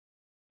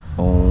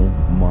Oh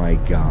my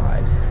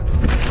God.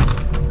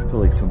 I feel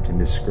like something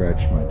just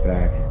scratched my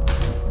back.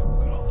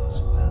 Look at all those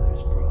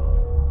feathers, bro.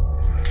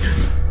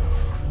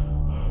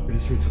 I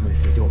just heard somebody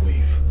say, don't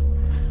leave.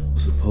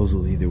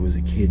 Supposedly there was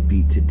a kid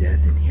beat to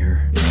death in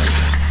here.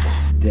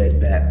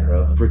 Dead bat,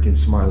 bro. Freaking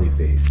smiley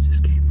face.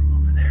 Just came from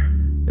over there.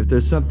 If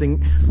there's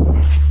something,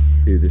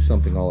 dude, there's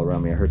something all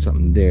around me. I heard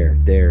something there.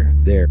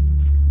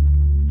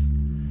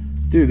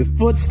 Dude, the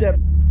footstep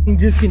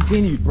just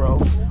continued,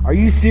 bro. Are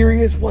you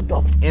serious? What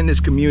the? In this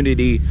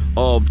community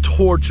of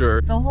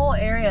torture. The whole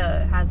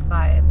area has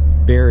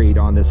vibes. Buried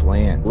on this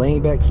land.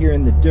 Laying back here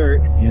in the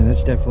dirt. Yeah,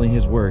 that's definitely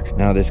his work.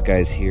 Now this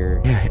guy's here.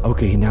 Yeah,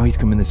 okay, now he's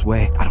coming this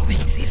way. I don't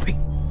think he sees me.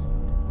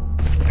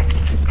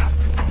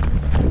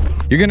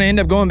 You're gonna end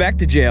up going back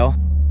to jail.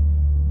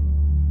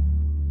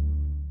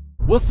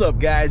 What's up,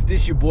 guys?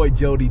 This your boy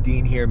Jody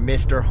Dean here,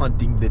 Mr.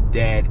 Hunting the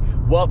Dead.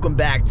 Welcome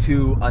back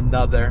to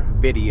another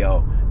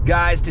video.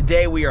 Guys,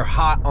 today we are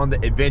hot on the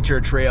adventure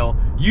trail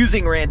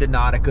using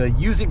Randonautica,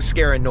 using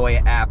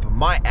Scaranoia app,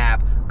 my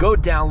app. Go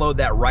download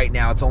that right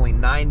now. It's only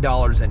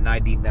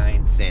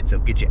 $9.99. It'll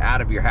get you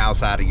out of your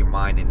house, out of your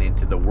mind, and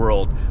into the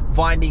world.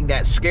 Finding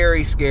that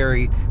scary,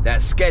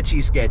 that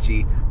sketchy,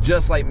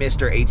 just like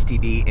Mr.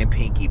 HTD and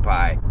Pinkie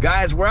Pie.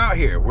 Guys, we're out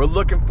here. We're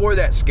looking for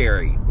that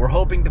scary. We're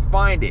hoping to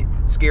find it.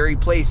 Scary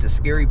places,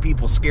 scary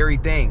people, scary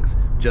things.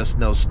 Just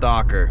no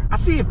stalker. I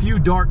see a few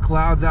dark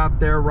clouds out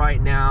there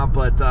right now,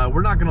 but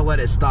we're not gonna let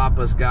it stop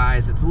us,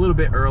 guys. It's a little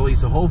bit early,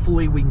 so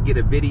hopefully we can get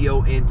a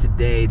video in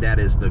today. That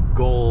is the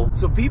goal.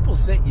 So people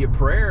sent you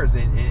prayers,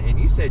 and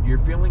you said you're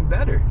feeling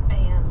better. I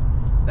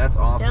am. That's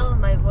awesome. Still,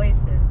 my voice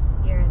is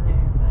here and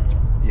there, but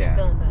I'm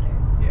feeling better.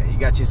 Yeah, you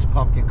got you some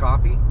pumpkin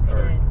coffee? I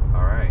did.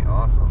 All right,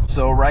 awesome.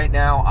 So right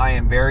now I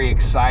am very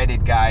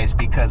excited, guys,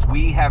 because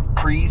we have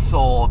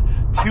pre-sold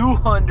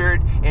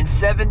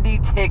 270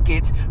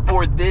 tickets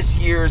for this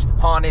year's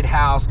haunted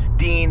house,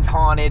 Dean's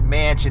Haunted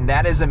Mansion.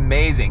 That is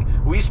amazing.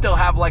 We still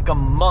have like a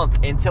month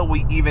until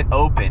we even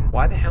open.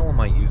 Why the hell am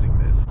I using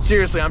this?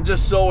 Seriously, I'm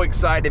just so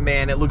excited,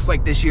 man. It looks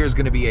like this year is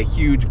going to be a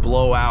huge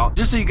blowout.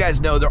 Just so you guys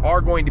know, there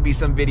are going to be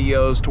some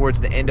videos towards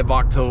the end of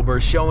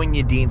October showing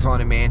you Dean's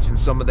Haunted Mansion,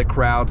 some of the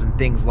crowds and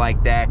things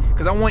like that,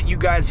 because I want you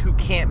guys who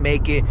can't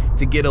make it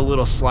to get a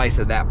little slice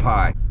of that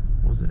pie.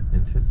 What was it?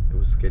 Instant? It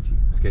was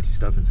sketchy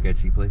stuff in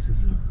sketchy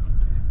places? Yeah.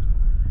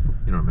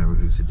 You don't remember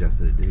who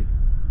suggested it, dude?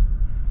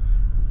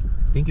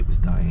 I think it was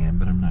Diane,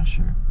 but I'm not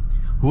sure.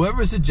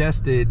 Whoever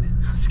suggested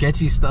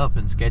sketchy stuff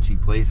in sketchy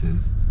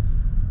places,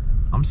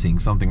 I'm seeing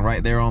something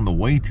right there on the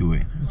way to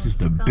it. It's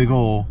just a big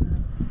old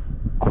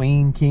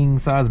queen king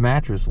size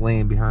mattress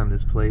laying behind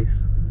this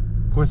place.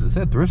 Of course, it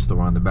said thrift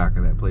store on the back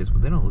of that place,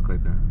 but they don't look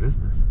like they're in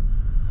business.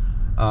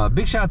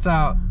 Big shouts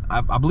out,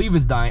 I believe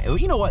it's Diane.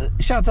 You know what?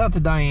 Shouts out to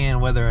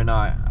Diane, whether or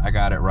not I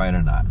got it right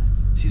or not.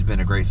 She's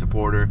been a great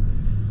supporter.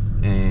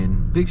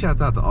 And big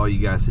shouts out to all you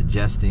guys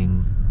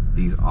suggesting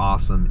these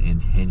awesome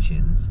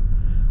intentions.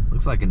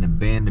 Looks like an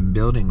abandoned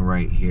building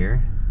right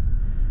here,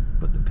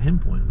 but the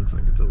pinpoint looks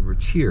like it's over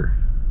here.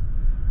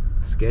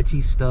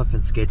 Sketchy stuff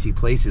in sketchy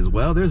places.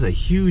 Well, there's a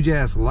huge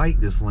ass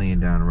light just laying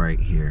down right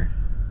here.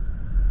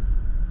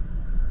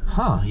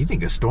 Huh, you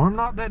think a storm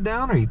knocked that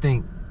down, or you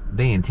think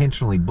they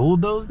intentionally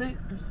bulldozed it?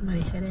 Or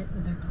somebody hit it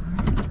with their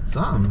car.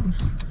 Something.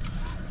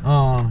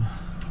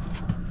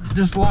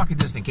 Just lock it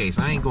just in case.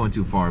 I ain't going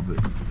too far, but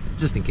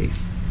just in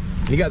case.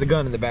 You got the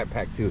gun in the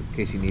backpack too, in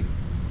case you need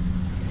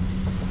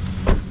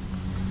it.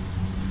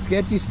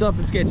 Sketchy stuff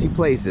in sketchy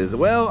places.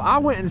 Well, I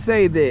wouldn't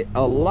say that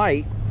a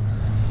light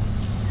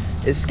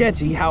is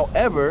sketchy.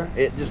 However,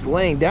 it just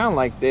laying down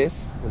like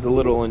this is a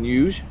little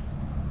unusual.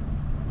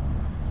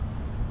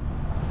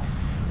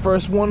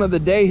 First one of the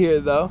day here,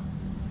 though.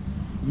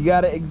 You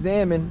gotta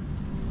examine.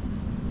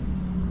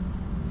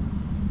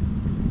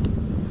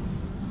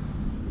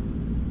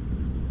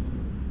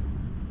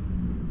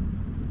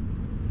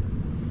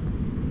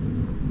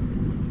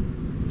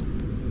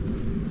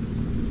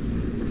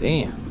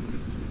 Damn.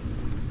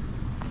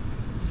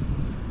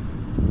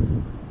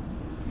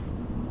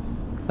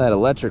 That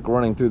electric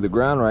running through the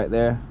ground right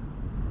there.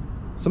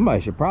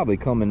 Somebody should probably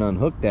come and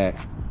unhook that.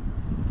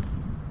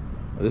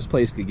 Or this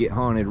place could get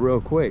haunted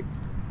real quick.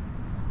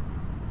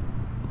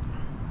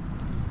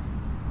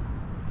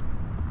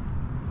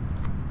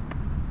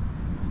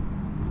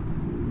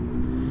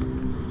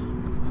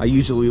 I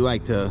usually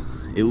like to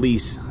at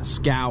least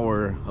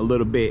scour a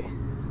little bit,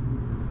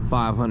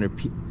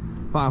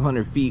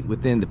 500 feet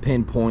within the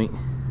pinpoint.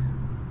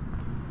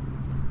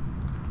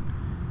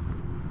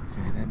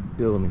 Okay, that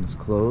building is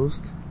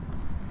closed.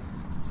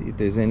 Let's see if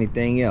there's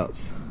anything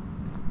else.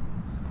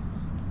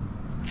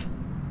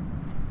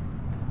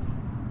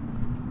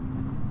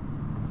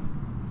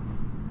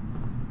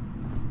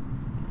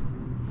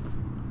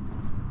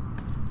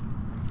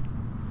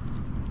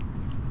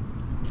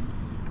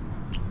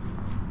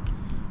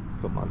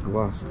 Put my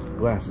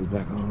glasses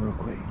back on real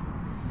quick.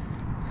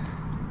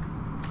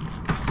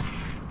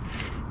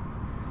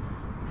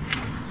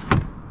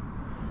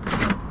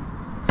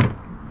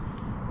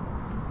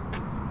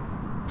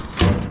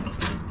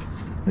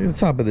 Look at the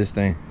top of this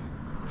thing.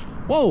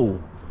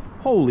 Whoa!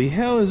 Holy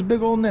hell, there's a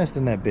big old nest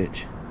in that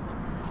bitch.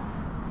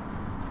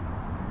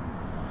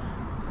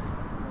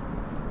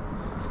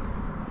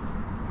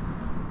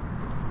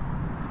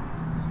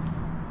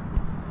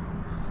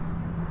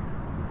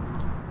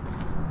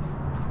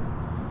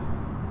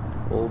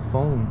 Old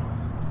phone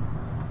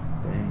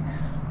thing.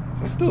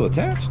 Is it still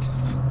attached?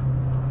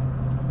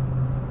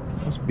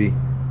 Must be.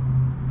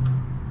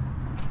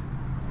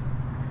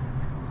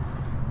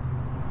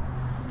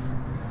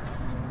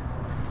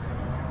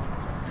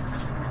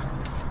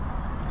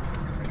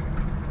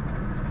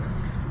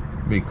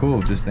 Be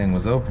cool if this thing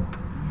was open.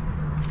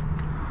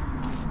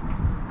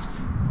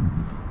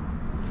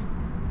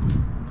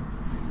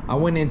 I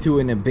went into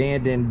an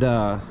abandoned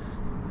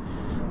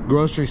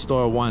grocery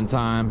store one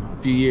time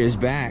a few years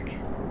back,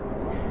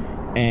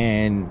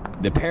 and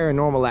the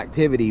paranormal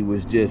activity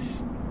was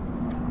just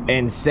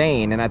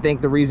insane. And I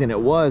think the reason it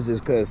was is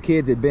because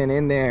kids had been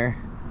in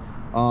there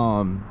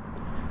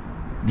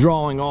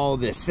drawing all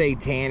this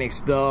satanic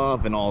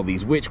stuff and all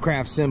these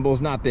witchcraft symbols.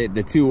 Not that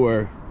the two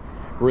are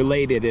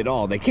related at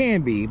all. They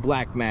can be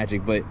black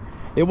magic, but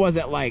it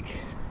wasn't like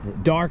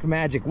dark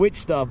magic witch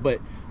stuff, but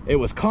it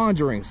was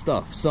conjuring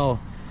stuff. So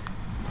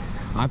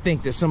I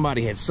think that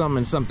somebody had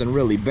summoned something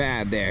really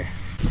bad there.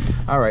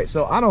 All right,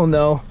 so I don't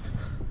know.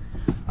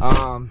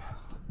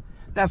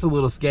 That's a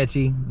little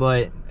sketchy,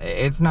 but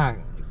it's not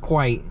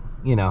quite,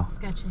 you know,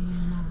 sketchy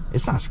enough.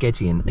 It's not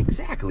sketchy and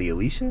exactly,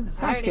 Alicia.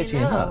 It's not sketchy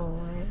enough.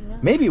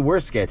 Maybe we're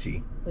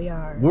sketchy. We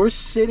are. We're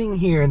sitting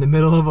here in the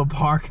middle of a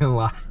parking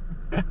lot.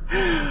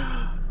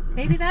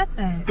 Maybe that's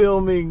it.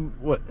 Filming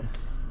what?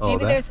 Oh,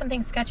 maybe there's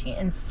something sketchy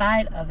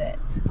inside of it.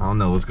 I don't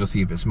know. Let's go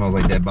see if it smells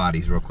like dead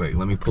bodies real quick.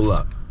 Let me pull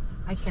up.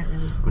 I can't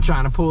really see. I'm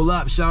trying to pull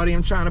up, shawty.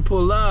 I'm trying to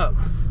pull up.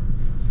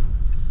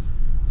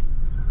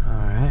 All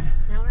right.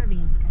 Now we're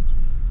being sketchy.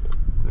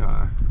 We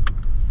are.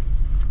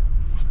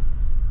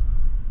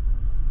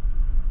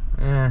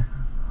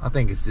 I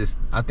think it's just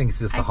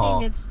the hall.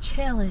 I think it's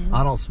chilling.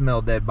 I don't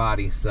smell dead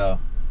bodies, so.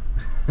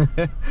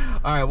 All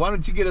right, why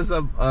don't you get us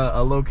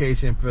a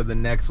location for the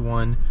next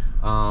one?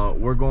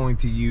 We're going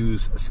to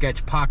use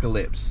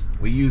Sketchpocalypse.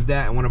 We used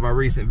that in one of our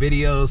recent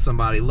videos.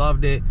 Somebody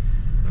loved it.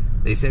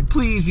 They said,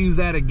 please use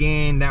that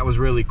again. That was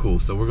really cool.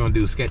 So we're going to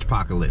do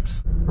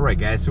Sketchpocalypse. All right,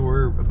 guys. So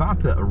we're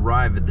about to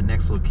arrive at the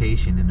next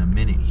location in a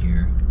minute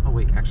here. Oh,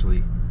 wait.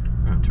 Actually,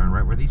 we're going to turn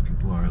right where these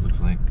people are, it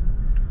looks like.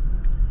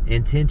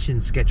 Intention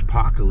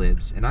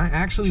Sketchpocalypse. And I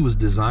actually was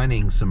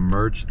designing some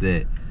merch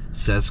that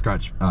says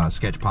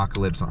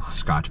Sketchpocalypse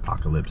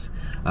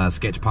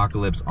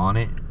on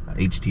it.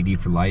 HTD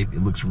for life.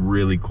 It looks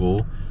really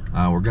cool.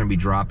 We're going to be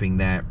dropping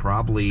that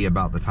probably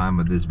about the time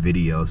of this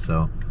video.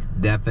 So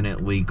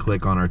definitely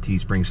click on our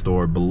Teespring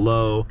store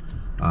below.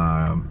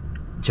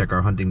 Check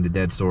our Hunting the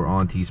Dead store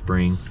on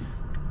Teespring.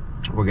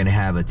 We're gonna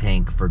have a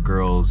tank for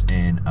girls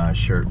and a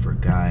shirt for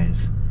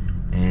guys.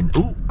 And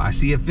ooh, I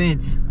see a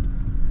fence.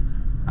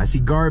 I see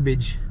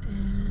garbage.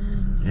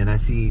 And I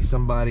see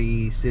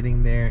somebody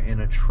sitting there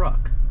in a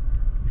truck.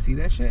 You see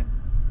that shit?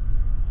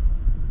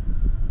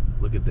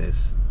 Look at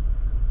this.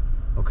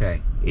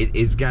 Okay,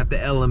 it's got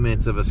the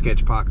elements of a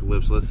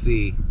Sketchpocalypse. Let's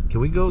see.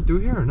 Can we go through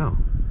here or no?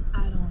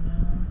 I don't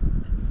know.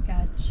 It's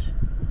sketch.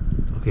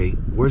 Okay,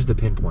 where's the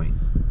pinpoint?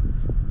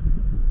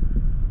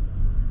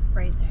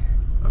 Right there.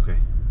 Okay.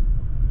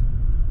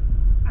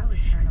 I would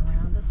turn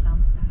around. This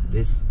sounds bad.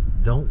 This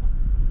don't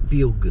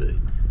feel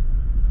good.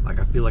 Like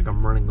I feel like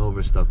I'm running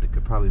over stuff that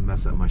could probably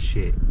mess up my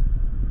shit.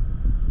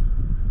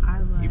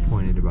 You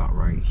pointed about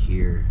right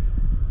here.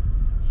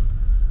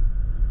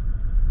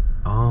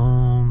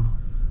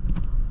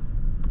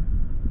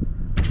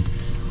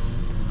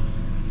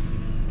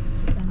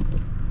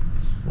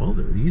 Well,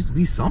 there used to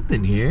be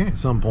something here at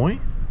some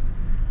point.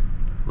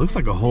 Looks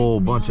like a whole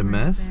bunch of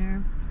mess.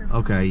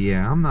 Okay,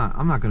 yeah, I'm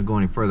not gonna go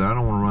any further. I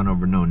don't want to run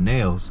over no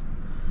nails.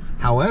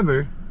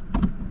 However,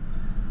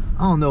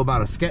 I don't know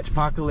about a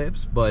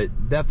Sketchpocalypse,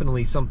 but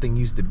definitely something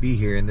used to be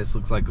here, and this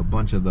looks like a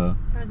bunch of the.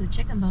 There was a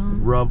chicken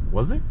bone.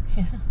 Was it?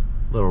 Yeah.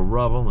 Little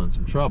rubble and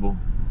some trouble.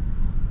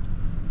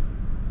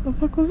 What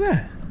the fuck was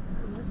that?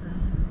 What was that?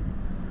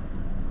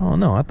 Oh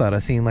no, I thought I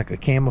seen like a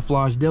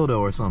camouflage dildo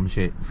or some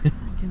shit.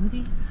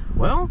 Jody?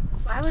 Well,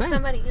 why would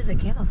somebody use a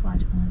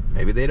camouflage one?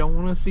 Maybe they don't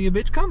want to see a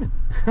bitch coming.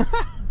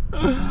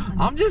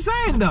 I'm just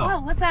saying though. Whoa,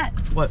 what's that?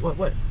 What?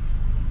 What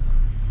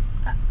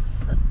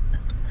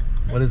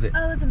is it?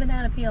 Oh, it's a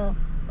banana peel.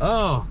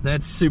 Oh,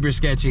 that's super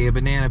sketchy. A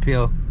banana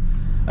peel.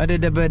 I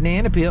did the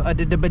banana peel. I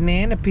did the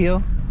banana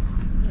peel.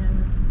 Yeah,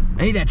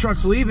 hey, that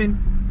truck's leaving.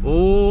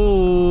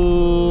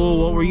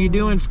 Oh, what were you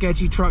doing,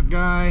 sketchy truck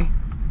guy?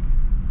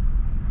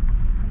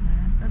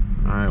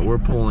 All right, we're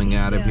pulling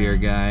out of here,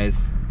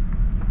 guys.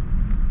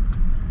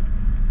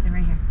 Stay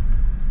right here.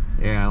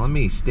 Yeah, let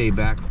me stay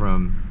back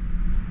from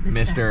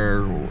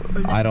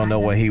Mr. I don't know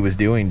what he was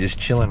doing, just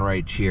chilling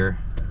right here.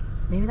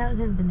 Maybe that was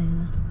his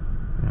banana.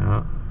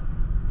 Yeah.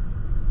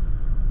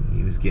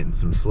 He was getting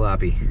some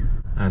sloppy.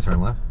 I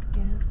turn left?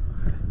 Yeah.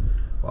 Okay.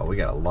 Well, we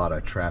got a lot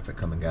of traffic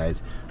coming,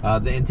 guys.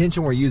 The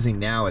intention we're using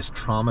now is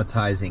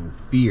traumatizing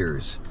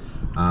fears.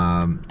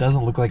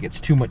 Doesn't look like it's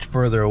too much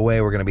further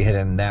away. We're gonna be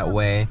heading that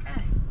way.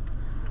 Okay.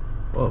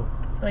 Whoa.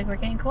 I feel like we're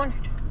getting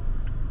cornered.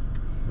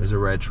 There's a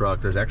red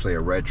truck. There's actually a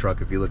red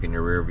truck. If you look in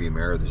your rear view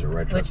mirror, there's a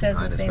red truck behind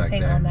us back there. Which says the same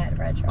thing on that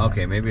red truck.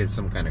 Okay, maybe it's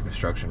some kind of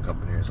construction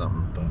company or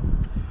something.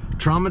 But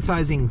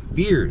traumatizing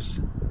fears.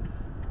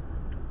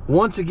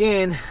 Once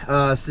again,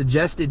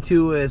 suggested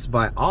to us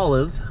by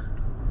Olive.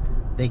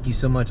 Thank you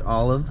so much,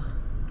 Olive.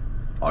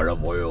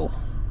 Olive oil.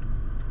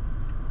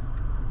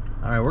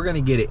 All right, we're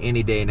gonna get it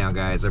any day now,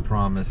 guys. I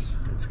promise.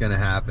 It's gonna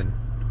happen.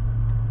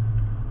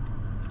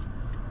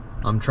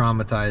 I'm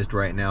traumatized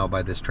right now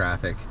by this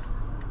traffic,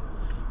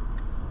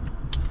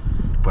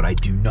 but I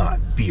do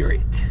not fear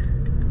it.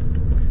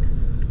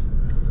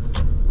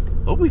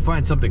 Hope we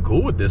find something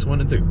cool with this one.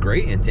 It's a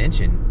great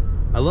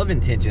intention. I love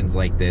intentions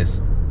like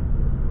this.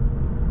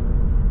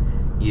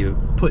 You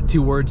put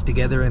two words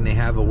together and they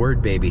have a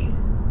word baby.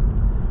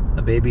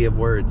 A baby of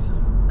words.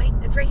 Wait,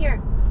 it's right here.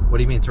 What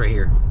do you mean it's right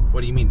here?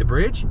 What do you mean, the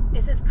bridge?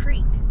 It says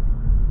creek.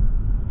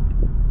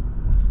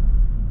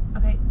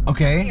 Okay.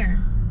 Okay. Turn here.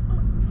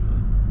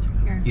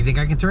 Turn here. You think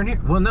I can turn here?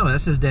 Well, no,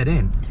 that says dead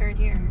end. Turn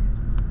here.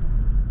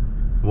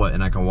 What,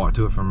 and I can walk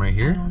to it from right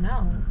here? I don't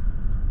know.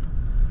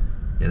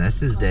 Yeah, that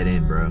says dead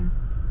end, bro.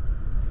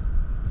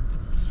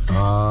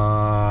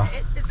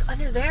 It's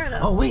under there, though.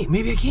 Oh, wait,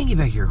 maybe I can get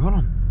back here. Hold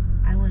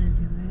on. I want to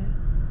do it.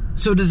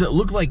 So does it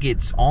look like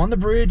it's on the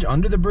bridge,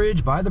 under the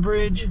bridge, by the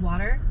bridge? I see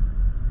water.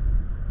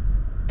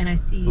 And I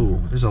see...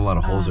 Ooh, there's a lot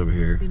of holes over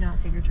here. Do not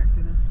take your truck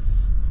through this.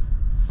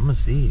 I'm gonna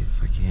see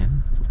if I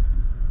can.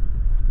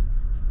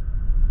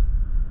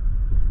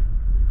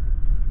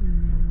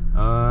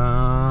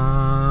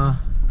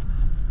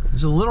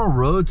 There's a little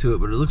road to it,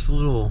 but it looks a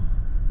little...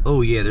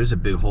 Oh yeah, there's a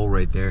big hole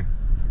right there.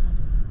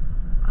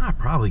 I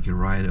probably could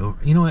ride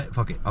over. You know what?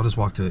 Fuck it. I'll just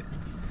walk to it.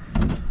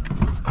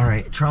 All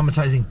right,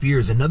 traumatizing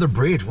fears. Another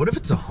bridge. What if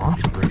it's a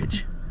haunted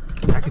bridge?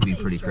 That could be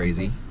pretty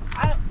crazy.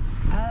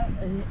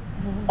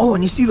 Oh,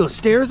 and you see those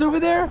stairs over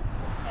there?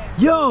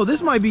 Yo,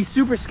 this might be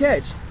super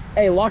sketch.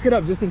 Hey, lock it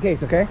up just in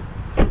case, okay?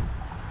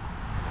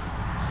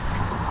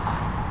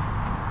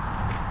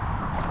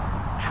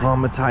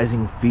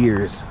 Traumatizing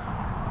fears.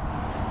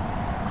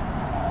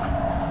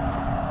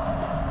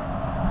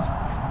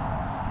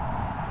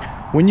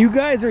 When you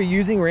guys are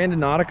using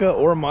Randonautica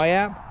or my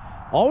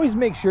app, always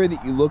make sure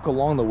that you look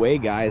along the way,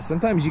 guys.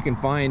 Sometimes you can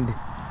find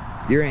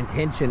your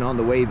intention on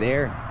the way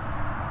there.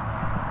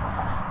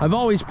 I've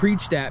always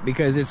preached that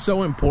because it's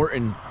so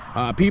important.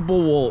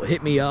 People will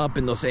hit me up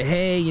and they'll say,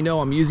 hey, you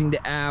know, I'm using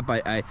the app.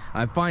 I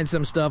find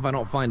some stuff. I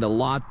don't find a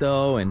lot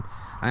though. And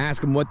I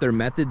ask them what their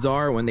methods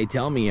are. When they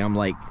tell me, I'm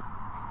like,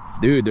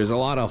 dude, there's a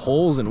lot of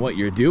holes in what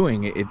you're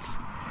doing.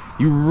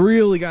 You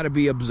really got to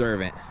be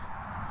observant.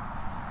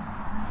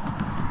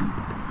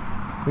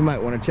 We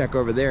might want to check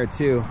over there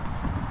too.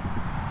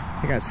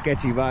 I got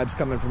sketchy vibes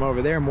coming from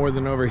over there more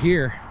than over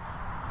here.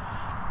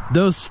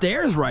 Those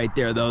stairs right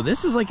there though,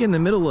 this is like in the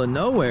middle of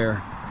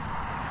nowhere.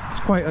 It's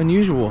quite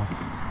unusual.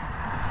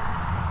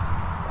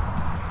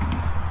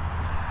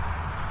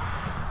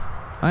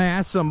 I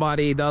asked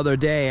somebody the other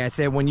day, I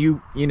said, when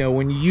you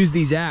use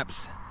these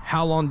apps,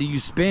 how long do you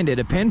spend at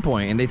a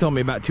pinpoint? And they told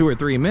me about 2 or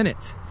 3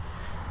 minutes.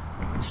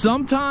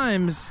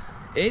 Sometimes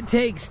it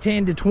takes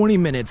 10 to 20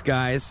 minutes,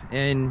 guys.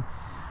 And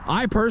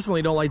I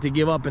personally don't like to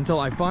give up until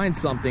I find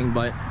something,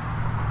 but...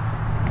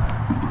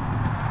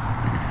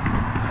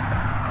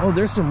 Oh,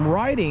 there's some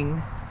writing.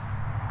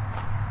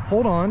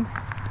 Hold on.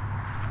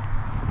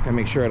 Gotta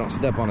make sure I don't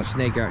step on a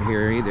snake out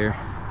here either.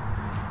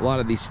 A lot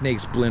of these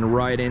snakes blend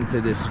right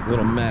into this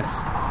little mess.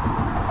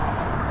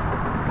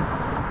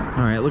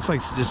 All right, it looks like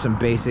it's just some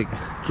basic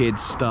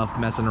kids stuff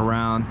messing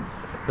around.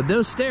 But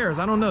those stairs,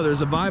 I don't know,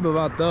 there's a vibe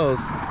about those.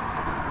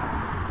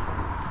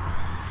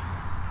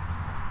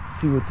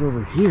 Let's see what's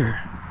over here.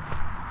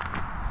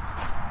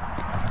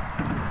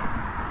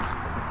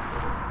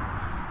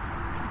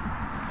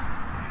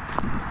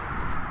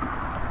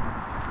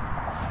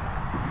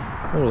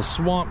 A little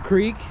swamp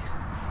creek.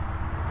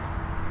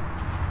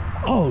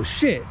 Oh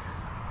shit.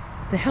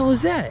 The hell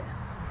is that?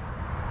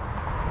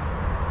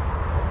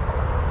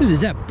 Dude,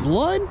 is that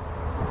blood?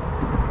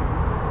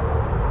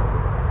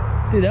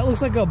 Dude, that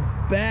looks like a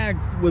bag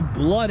with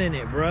blood in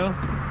it, bro.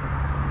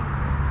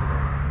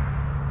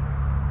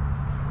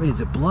 Wait, is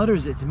it blood or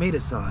is it tomato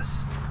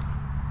sauce?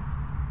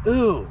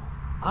 Ooh,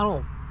 I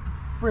don't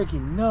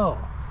freaking know.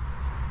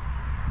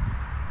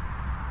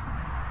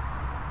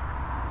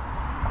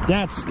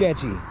 That's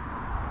sketchy.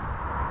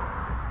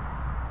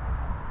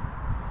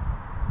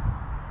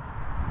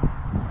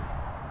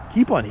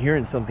 Keep on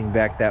hearing something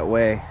back that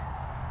way.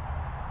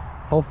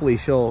 Hopefully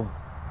she'll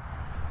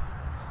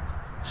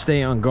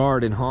stay on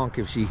guard and honk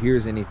if she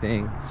hears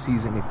anything,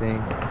 sees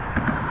anything.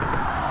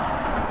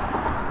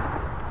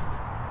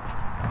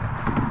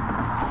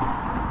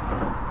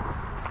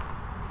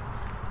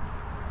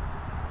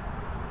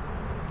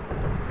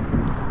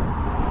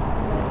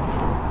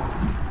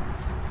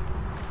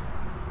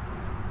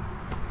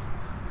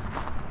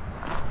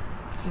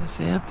 Does it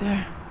say up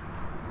there?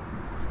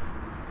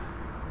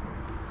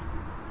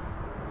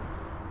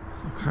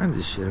 All kinds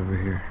of shit over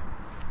here.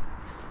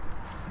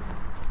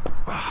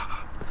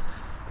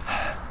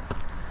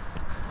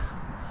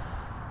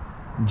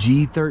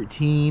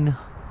 G13,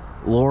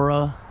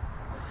 Laura,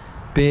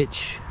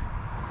 bitch,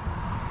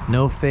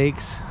 no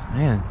fakes.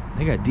 Man,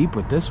 they got deep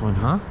with this one,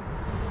 huh?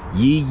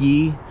 Yee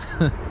yee.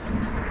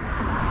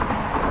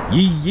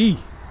 Yee yee.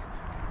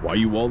 Why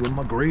you all in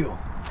my grill?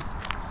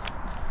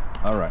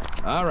 All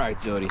right,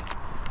 Jody.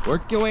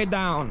 Work your way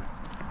down.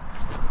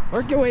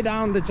 Work your way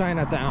down to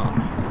Chinatown.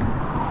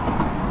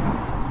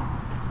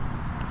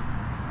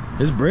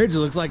 This bridge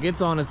looks like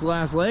it's on its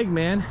last leg,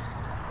 man.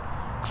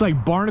 Looks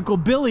like Barnacle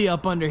Billy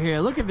up under here.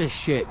 Look at this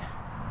shit.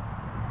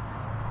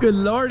 Good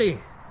lordy.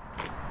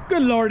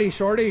 Good lordy,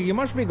 shorty. You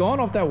must be going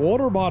off that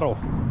water bottle.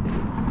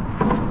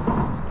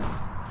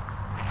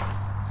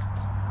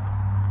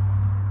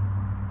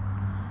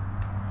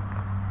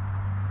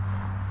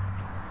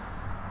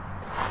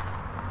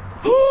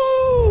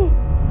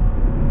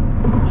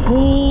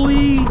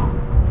 Holy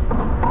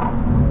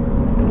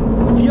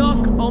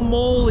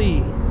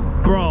yuck-a-moly,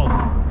 bro.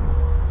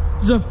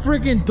 There's a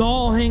freaking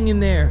doll hanging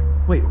there.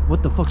 Wait,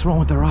 what the fuck's wrong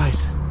with their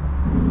eyes?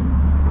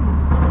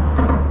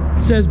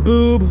 It says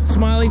boob,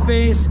 smiley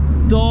face,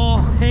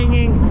 doll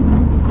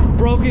hanging,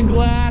 broken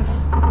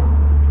glass.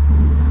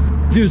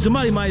 Dude,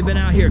 somebody might have been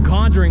out here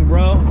conjuring,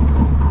 bro.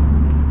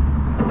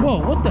 Whoa,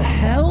 what the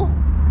hell?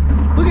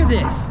 Look at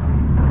this.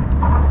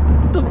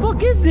 What the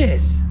fuck is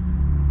this?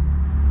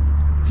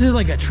 Is it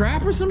like a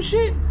trap or some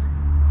shit?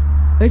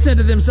 They said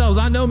to themselves,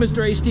 I know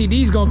Mr.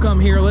 HTD's gonna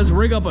come here. Let's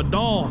rig up a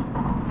doll.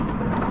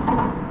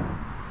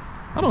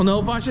 I don't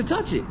know if I should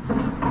touch it.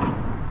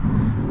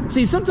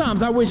 See,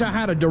 sometimes I wish I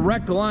had a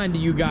direct line to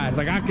you guys.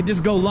 Like I could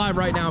just go live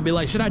right now and be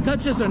like, should I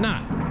touch this or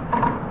not?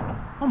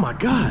 Oh my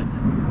God.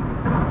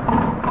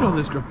 Look at all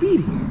this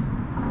graffiti.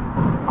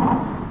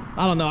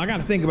 I don't know. I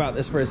gotta think about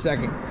this for a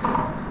second.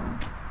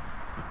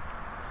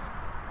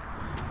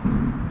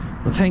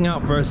 Let's hang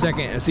out for a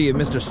second and see if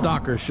Mr.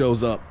 Stalker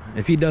shows up.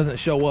 If he doesn't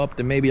show up,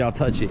 then maybe I'll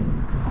touch it.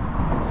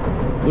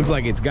 Looks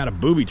like it's got a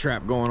booby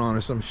trap going on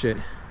or some shit.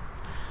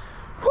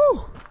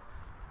 Whew.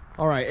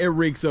 All right, it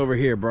reeks over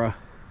here, bruh.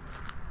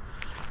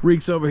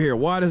 Reeks over here.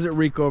 Why does it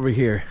reek over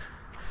here?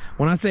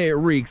 When I say it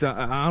reeks,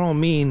 I don't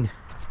mean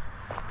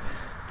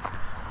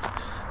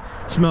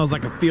it smells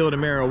like a field of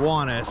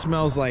marijuana. It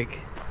smells like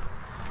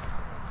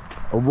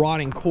a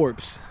rotting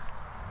corpse.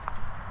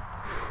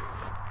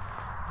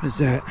 What is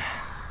that?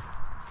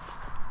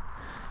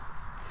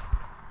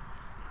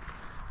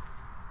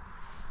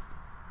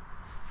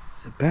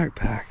 It's a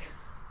backpack.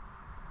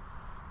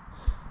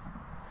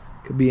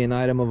 Could be an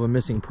item of a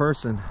missing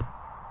person.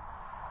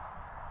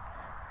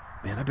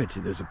 Man, I bet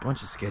you there's a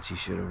bunch of sketchy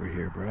shit over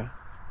here, bruh.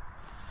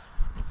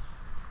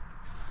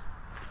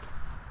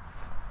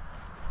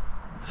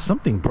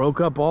 Something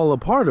broke up all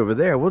apart over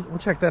there. We'll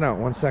check that out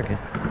 1 second.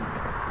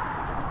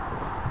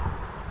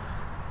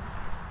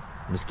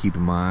 I'm just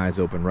keeping my eyes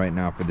open right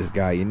now for this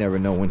guy. You never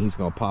know when he's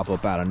gonna pop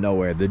up out of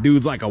nowhere. The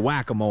dude's like a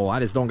whack-a-mole. I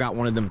just don't got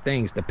one of them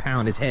things to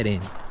pound his head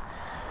in.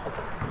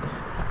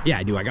 Yeah,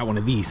 I do. I got one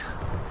of these.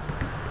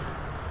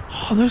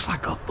 Oh, there's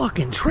like a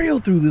fucking trail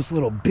through this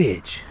little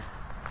bitch.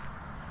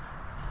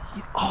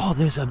 Oh,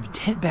 there's a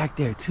tent back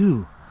there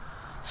too.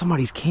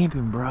 Somebody's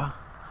camping, bruh.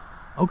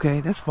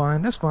 Okay, that's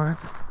fine. That's fine.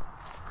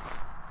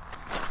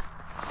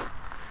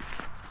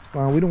 It's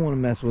fine. We don't want to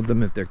mess with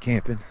them if they're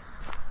camping.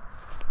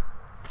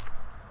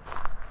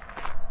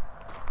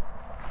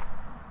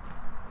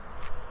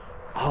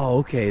 Oh,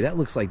 okay. That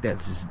looks like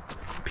that's just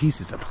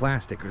pieces of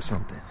plastic or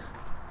something.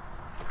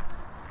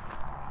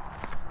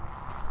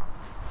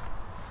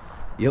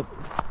 Yep.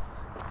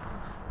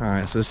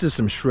 Alright, so it's just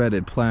some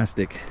shredded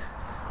plastic.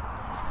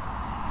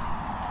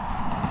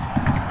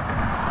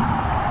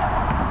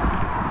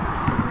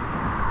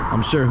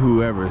 I'm sure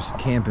whoever's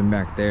camping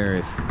back there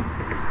is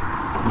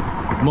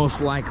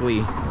most likely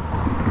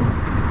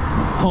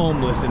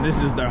homeless and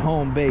this is their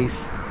home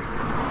base.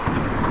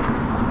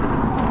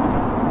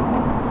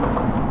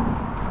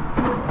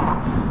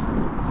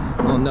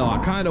 Oh no, I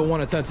kind of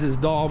want to touch this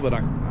doll, but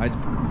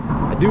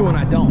I do and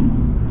I don't.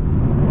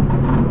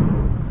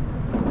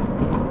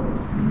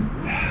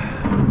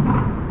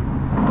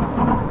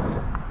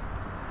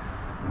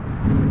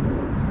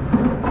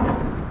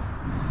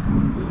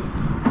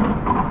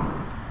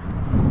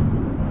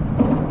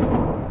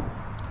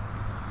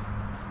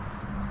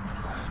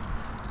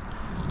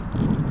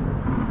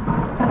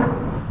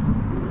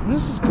 What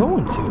is this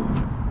going to?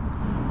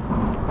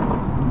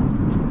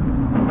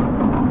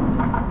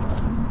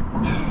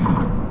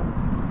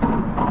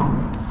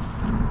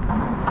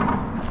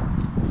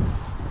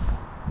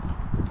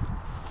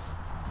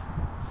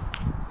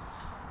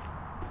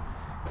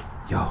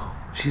 Yo,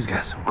 she's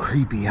got some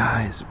creepy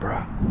eyes,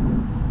 bro.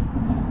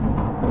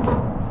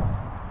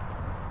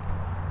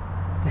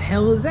 The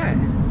hell is that?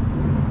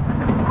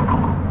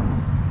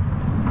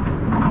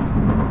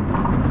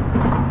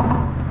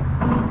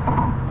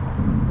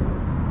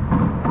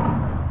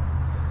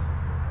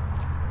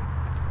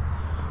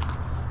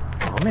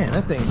 Oh man,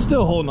 that thing's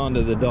still holding on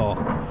to the doll.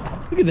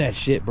 Look at that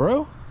shit,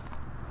 bro.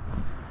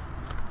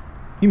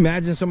 You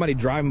imagine somebody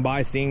driving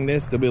by seeing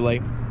this, they'll be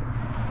like,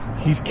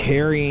 he's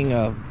carrying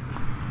a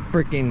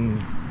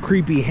freaking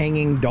creepy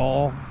hanging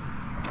doll.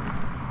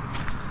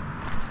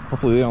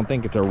 Hopefully they don't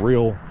think it's a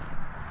real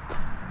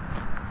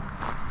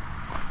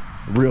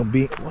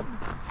beat. What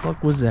the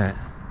fuck was that?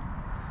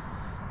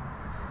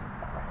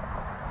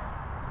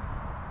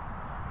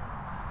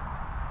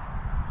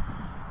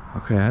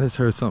 Okay, I just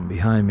heard something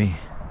behind me.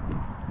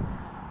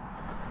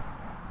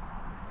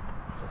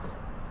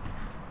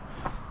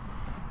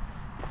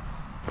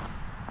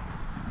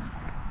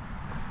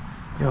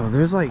 Yo,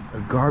 there's like a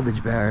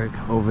garbage bag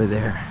over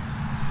there.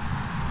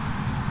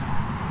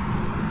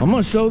 I'm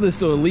gonna show this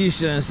to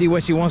Alicia and see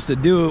what she wants to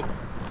do.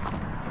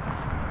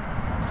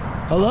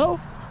 Hello?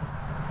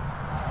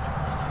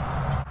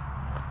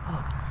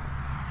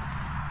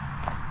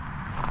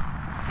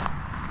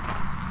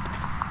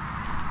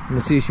 I'm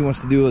gonna see if she wants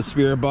to do a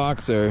spirit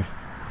box or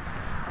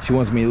she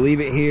wants me to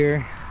leave it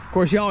here. Of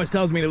course, she always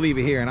tells me to leave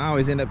it here and I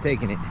always end up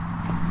taking it.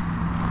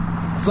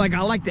 It's like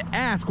I like to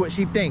ask what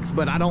she thinks,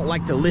 but I don't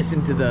like to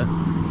listen to the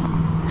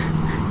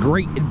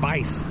great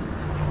advice.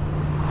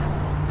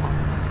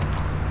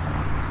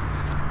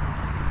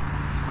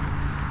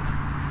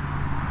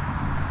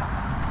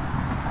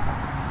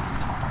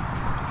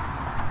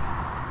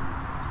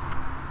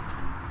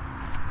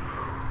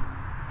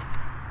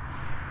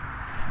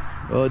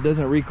 Well, it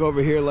doesn't reek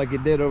over here like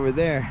it did over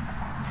there.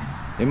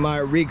 It might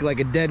reek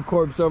like a dead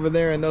corpse over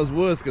there in those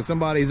woods because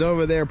somebody's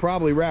over there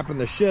probably wrapping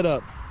the shit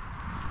up.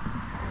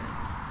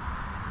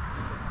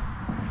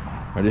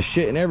 Or just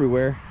shitting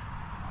everywhere.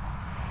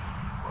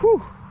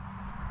 Whew.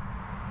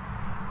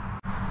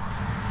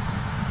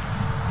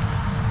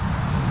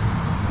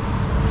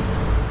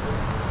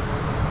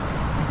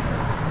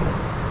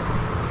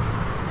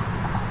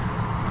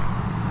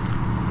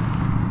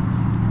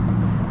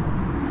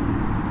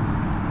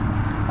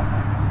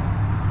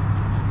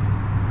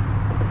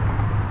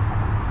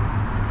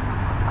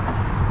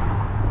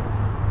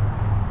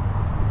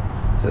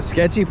 It's a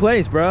sketchy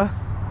place, bro.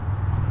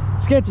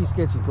 Sketchy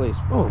place.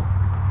 Oh.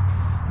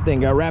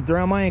 Thing got wrapped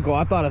around my ankle.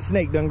 I thought a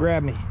snake done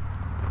grabbed me.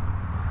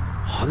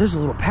 Oh, there's a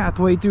little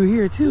pathway through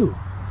here too.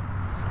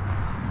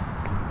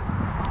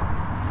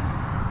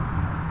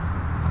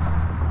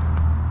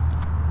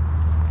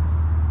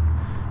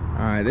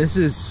 All right, this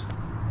is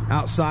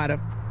outside of.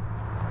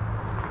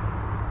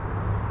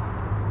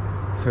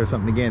 Let's hear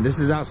something again. This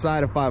is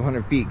outside of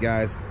 500 feet,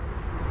 guys.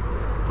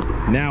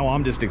 Now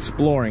I'm just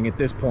exploring at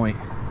this point.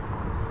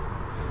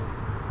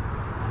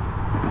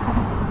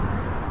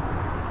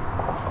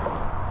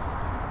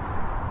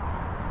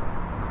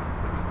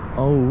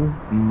 Oh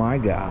my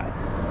God.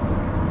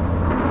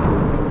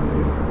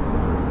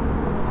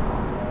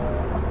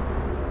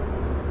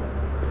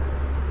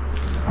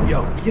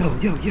 Yo.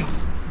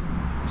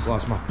 Just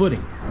lost my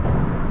footing.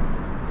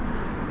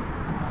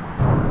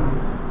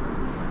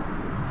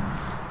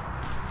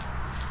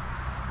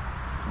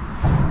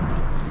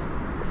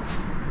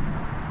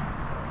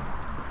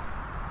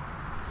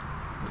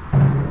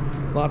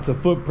 Lots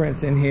of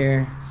footprints in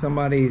here.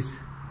 Somebody's,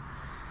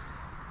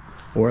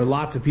 or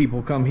lots of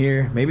people come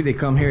here. Maybe they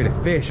come here to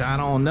fish, I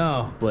don't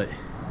know, but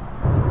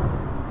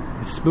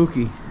it's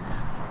spooky.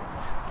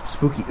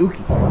 Spooky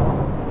ooky.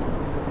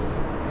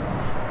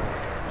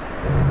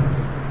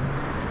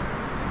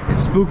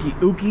 It's spooky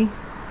ooky.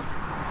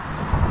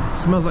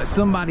 Smells like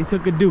somebody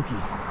took a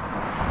dookie.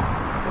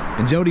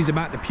 And Jody's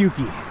about to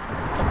pukey.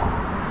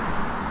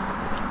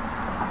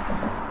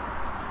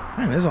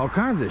 Man, there's all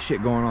kinds of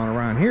shit going on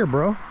around here,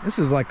 bro. This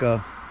is like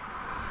a...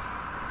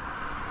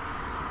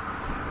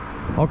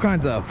 all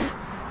kinds of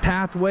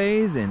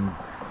pathways and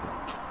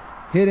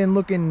hidden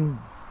looking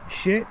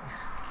shit.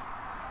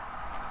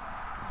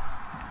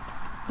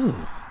 Ooh,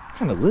 what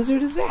kind of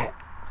lizard is that?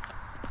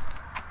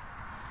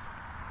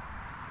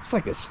 It's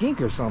like a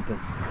skink or something.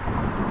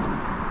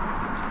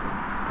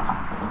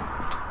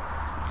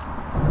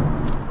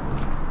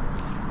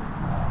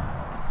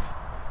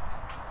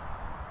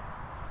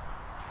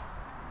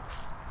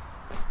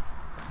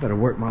 Better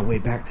work my way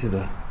back to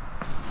the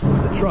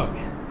truck.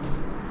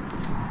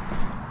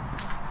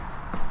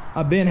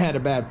 I've been had a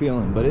bad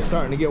feeling, but it's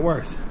starting to get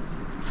worse.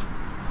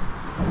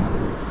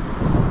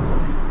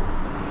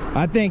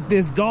 I think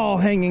this doll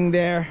hanging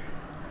there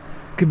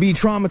could be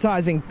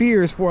traumatizing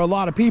fears for a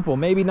lot of people.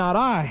 Maybe not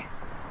I,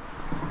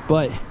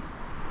 but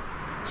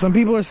some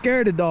people are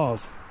scared of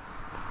dolls.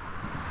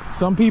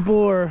 Some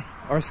people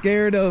are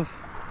scared of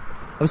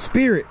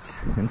spirits,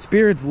 and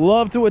spirits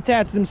love to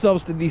attach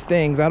themselves to these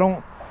things.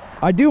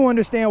 I do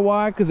understand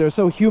why, because they're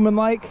so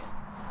human-like,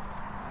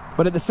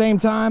 but at the same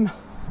time,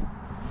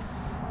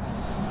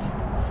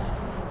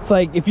 it's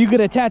like, if you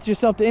could attach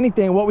yourself to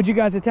anything, what would you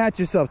guys attach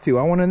yourself to?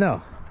 I want to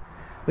know.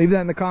 Leave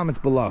that in the comments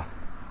below.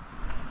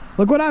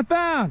 Look what I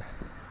found.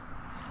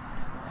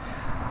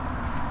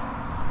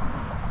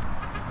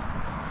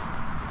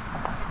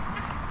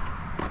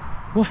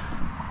 What?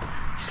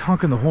 She's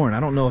honking the horn. I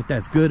don't know if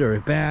that's good or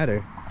bad,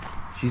 or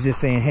she's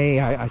just saying, hey,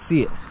 I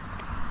see it.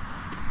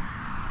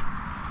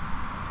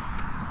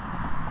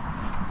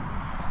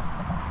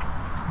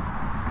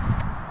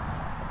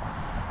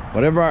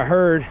 Whatever I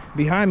heard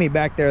behind me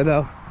back there,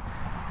 though,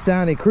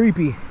 sounded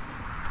creepy.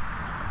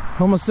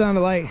 Almost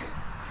sounded like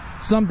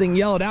something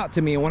yelled out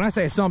to me. And when I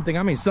say something,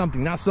 I mean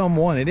something, not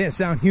someone. It didn't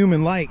sound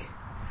human-like.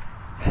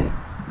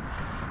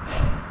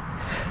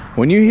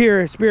 When you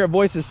hear spirit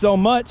voices so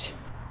much,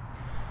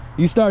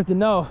 you start to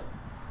know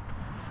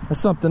there's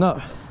something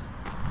up.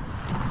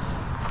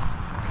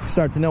 You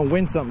start to know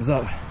when something's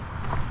up.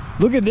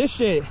 Look at this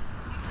shit.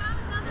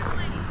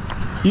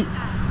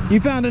 You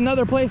found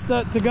another place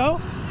to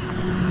go?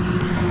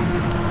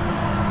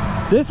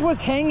 This was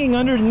hanging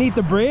underneath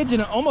the bridge,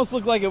 and it almost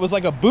looked like it was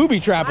like a booby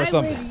trap or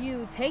something. Why would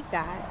you take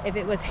that if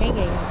it was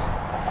hanging?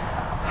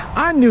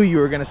 I knew you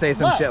were gonna say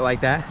some shit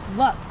like that.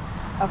 Look.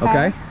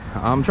 Okay.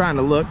 I'm trying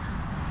to look.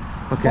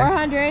 Okay.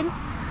 400.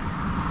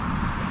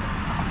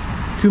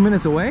 2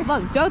 minutes away?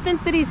 Look, Dothan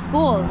City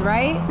Schools,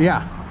 right?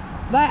 Yeah.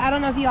 But I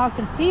don't know if y'all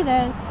can see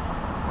this.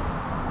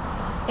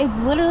 It's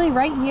literally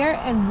right here,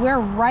 and we're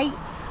right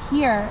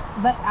here.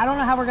 But I don't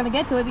know how we're gonna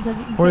get to it because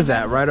where's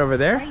that? Right over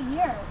there? Right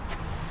here.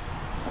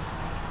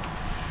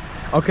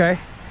 Okay.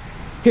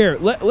 Here,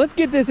 let's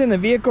get this in the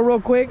vehicle real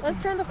quick. Let's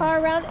turn the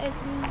car around and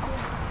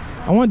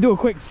I want to do a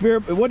quick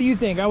spirit. What do you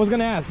think? I was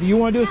gonna ask. Do you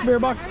want to do a spirit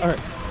box? All right.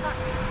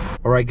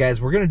 All right,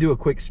 guys, we're gonna do a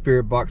quick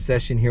spirit box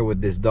session here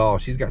with this doll.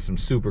 She's got some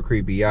super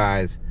creepy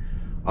eyes.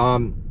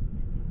 Can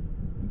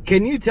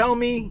you tell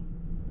me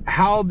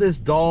how this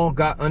doll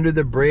got under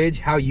the bridge?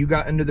 How you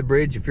got under the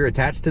bridge if you're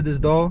attached to this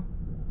doll?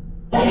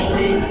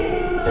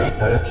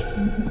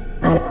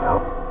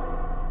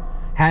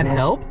 Had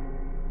help?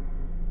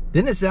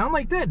 Didn't it sound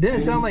like that? Didn't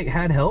it sound like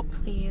had help?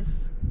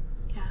 please.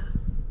 Yeah.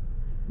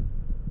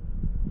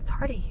 It's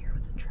hard to hear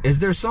with the truck. Is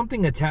there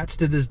something attached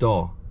to this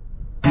doll?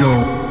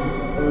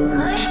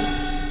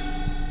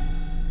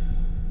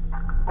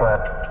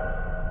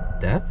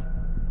 Death?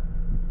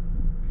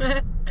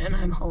 And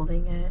I'm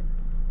holding it.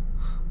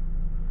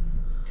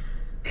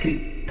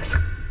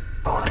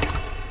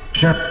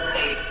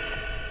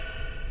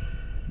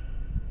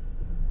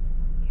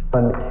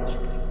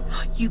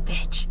 You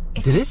bitch.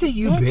 Did it say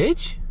you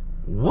bitch?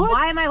 What?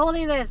 Why am I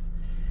holding this?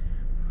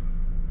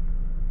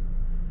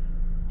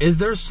 Is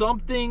there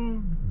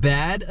something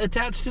bad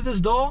attached to this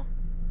doll?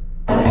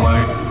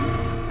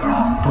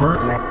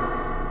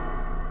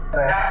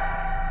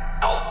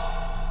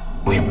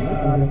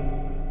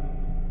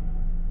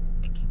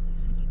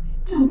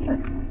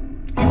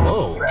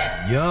 Oh,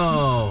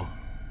 yo.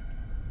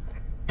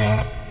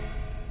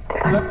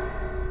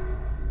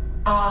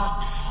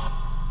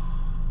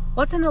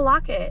 What's in the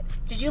locket?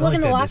 Did you look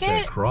in the locket?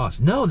 That cross.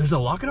 No, there's a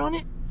locket on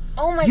it?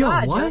 Oh my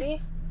god, what?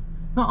 Jody.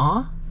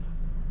 Uh-uh.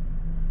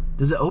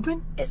 Does it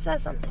open? It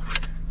says something.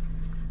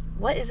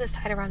 What is this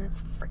tied around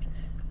its freaking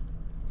neck?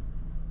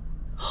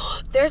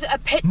 There's a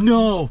pit.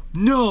 No,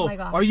 no. Oh my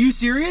God. Are you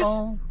serious?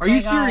 Oh Are you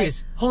my God.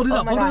 serious? Hold it Oh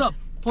up, my hold it God. up,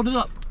 hold it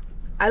up.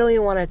 I don't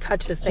even want to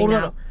touch this thing Hold it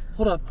now. up,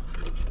 hold up.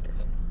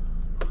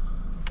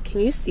 Can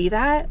you see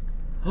that?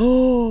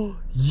 Oh,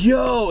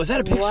 yo, is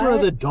that a picture of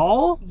What? the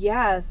doll?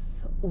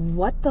 Yes.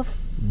 What the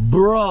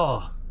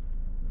Bruh.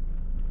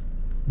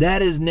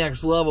 That is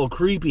next level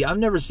creepy. I've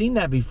never seen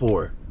that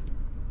before.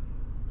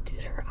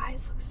 Dude, her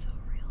eyes look so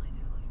real. Like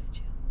they're looking at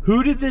you.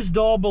 Who did this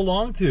doll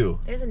belong to?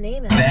 There's a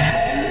name in it.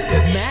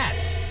 Matt.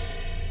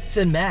 It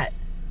said Matt.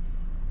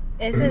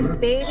 Is this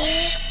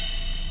baby?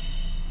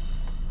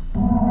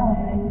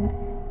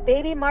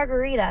 Baby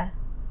Margarita.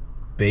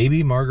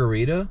 Baby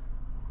Margarita?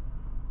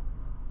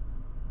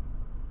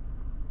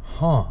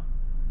 Huh.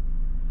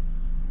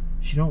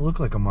 She don't look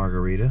like a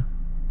margarita.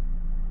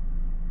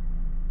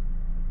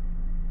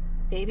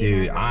 Baby Dude,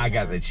 Margarita. I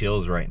got the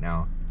chills right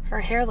now.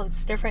 Her hair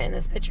looks different in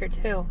this picture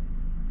too.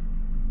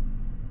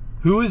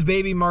 Who is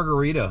Baby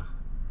Margarita?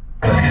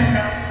 That's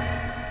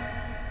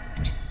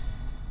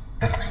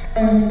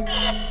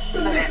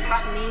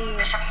not me.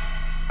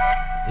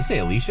 You say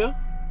Alicia?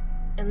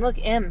 And look,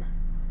 M.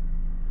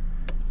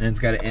 And it's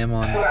got an M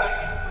on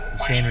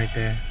the chain right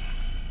there.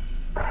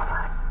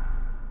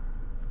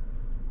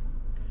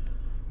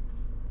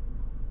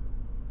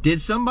 Did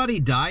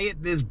somebody die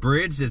at this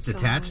bridge that's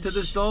attached to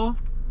this doll?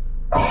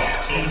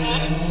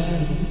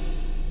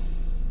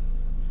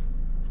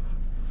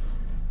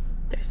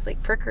 There's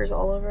like prickers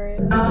all over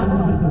it.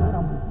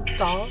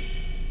 Doll.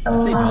 Did I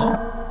say doll?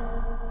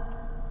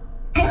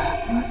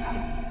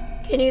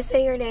 Can you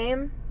say your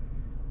name?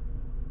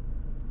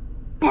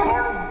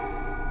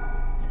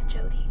 Is it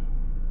Jody?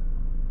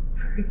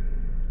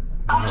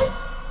 Jody.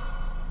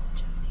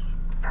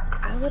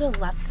 I would have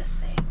left this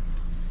thing.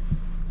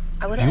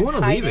 I would have. You want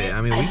to leave it?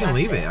 I mean, we can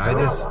leave it. I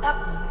just.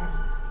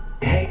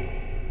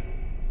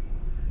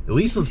 At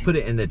least let's put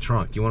it in the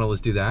trunk. You want to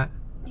let's do that?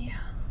 Yeah.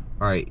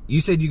 All right. You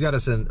said you got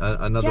us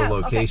another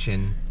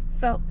location. Okay.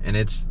 So. And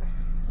it's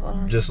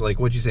just like,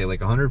 what'd you say?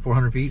 Like 100,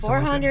 400 feet?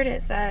 400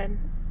 it said.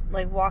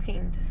 Like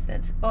walking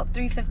distance. About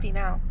 350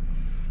 now.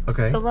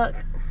 Okay. So look.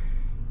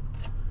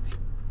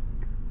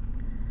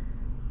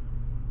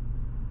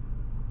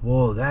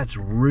 Whoa, that's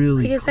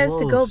really Like it says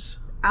to go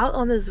out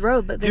on this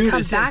road, but then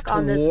come back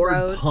on this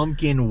road.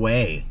 Pumpkin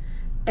Way.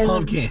 And,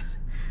 Pumpkin.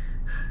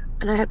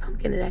 And I had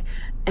pumpkin today.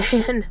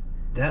 And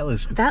that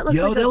looks like a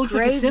looks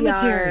like a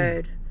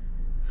cemetery.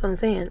 That's what I'm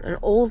saying. An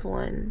old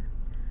one.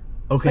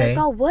 Okay. But it's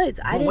all woods.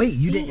 I didn't wait,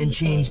 you see didn't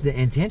change the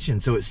intention,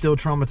 so it's still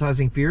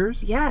traumatizing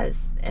fears?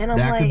 Yes. And I'm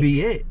that like, could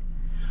be it.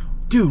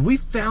 Dude, we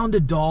found a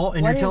doll,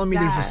 and what you're telling me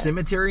there's a that?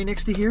 cemetery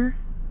next to here?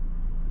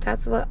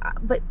 That's what.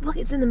 But look,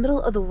 it's in the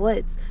middle of the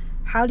woods.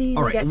 How do you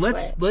all right, get to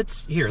it?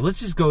 let's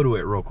just go to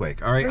it real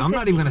quick. All right, I'm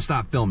not even gonna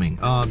stop filming.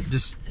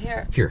 Just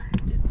here.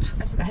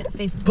 I just got hit in the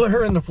face. Put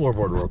her in the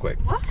floorboard real quick.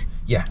 What?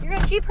 Yeah. You're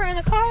gonna keep her in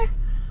the car?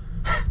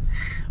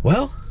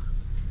 Well,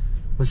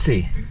 let's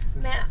see.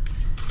 Man,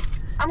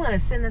 I'm gonna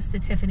send this to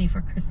Tiffany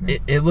for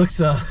Christmas. It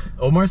looks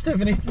Omar's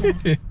Tiffany.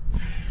 Yes.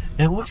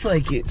 It looks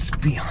like it's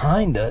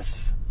behind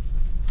us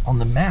on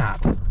the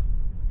map. You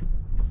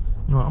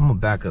know what, I'm gonna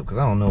back up because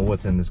I don't know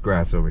what's in this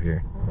grass over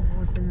here. I don't know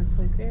what's in this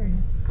place, period.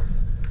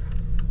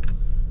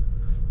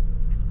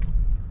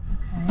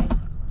 Okay.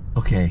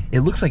 Okay,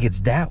 it looks like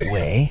it's that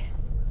way.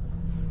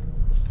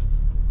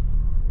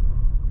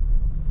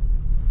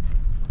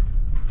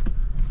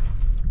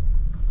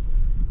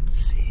 Let's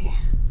see.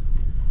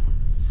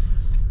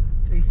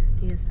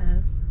 350 it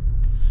says.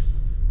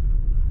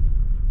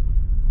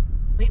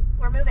 Wait,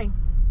 we're moving.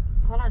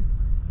 Hold on.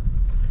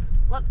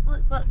 Look,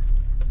 look, look.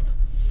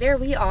 There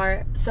we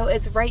are. So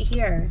it's right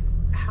here.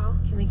 How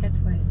can we get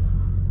to it?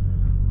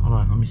 Hold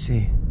on, let me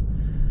see.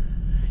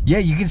 Yeah,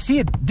 you can see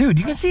it. Dude,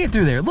 you can see it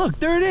through there. Look,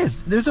 there it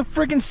is. There's a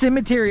freaking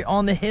cemetery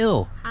on the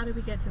hill. How did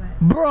we get to it?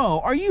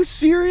 Bro, are you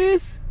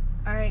serious?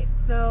 All right,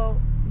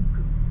 so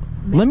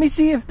let me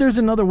see if there's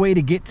another way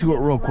to get to it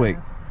real quick.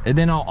 And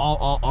then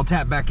I'll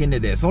tap back into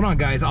this. Hold on,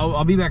 guys.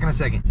 I'll be back in a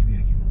second. Maybe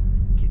I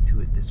can get to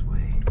it this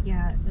way.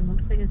 yeah, it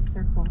looks like a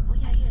circle. Oh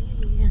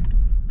yeah.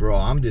 Bro,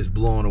 I'm just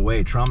blown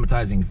away.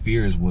 Traumatizing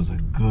Fears was a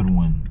good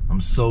one.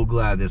 I'm so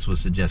glad this was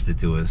suggested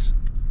to us.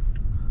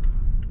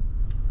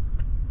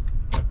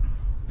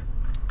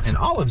 And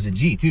Olive's a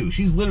G too.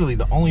 She's literally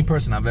the only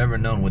person I've ever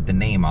known with the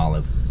name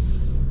Olive.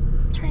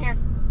 Turn here.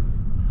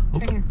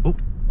 Turn here. Oh,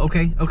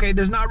 okay.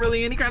 There's not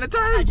really any kind of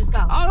turn. No, just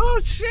go. Oh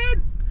shit.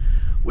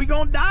 We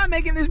gonna die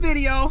making this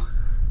video.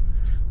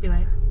 Just do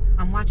it.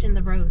 I'm watching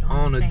the road.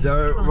 On the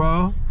dirt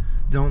road.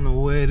 Don't know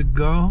where to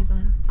go.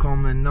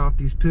 Coming off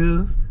these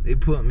pills. They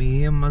put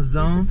me in my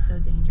zone. This is so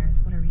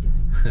dangerous. What are we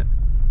doing?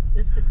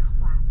 This could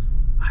collapse.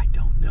 I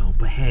don't know,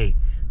 but hey,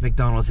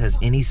 McDonald's has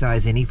any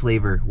size, any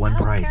flavor, one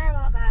price. I don't care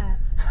about that.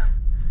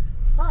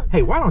 Look.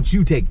 Hey, why don't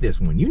you take this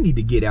one? You need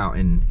to get out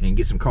and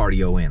get some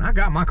cardio in. I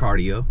got my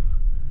cardio.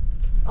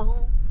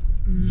 Oh.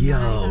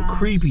 Yo,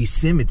 creepy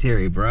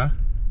cemetery, bruh.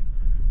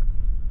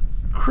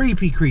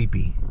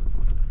 Creepy.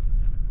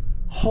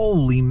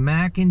 Holy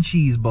mac and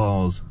cheese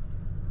balls.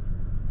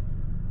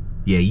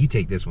 Yeah, you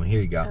take this one. Here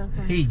you go.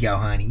 Okay. Here you go,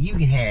 honey. You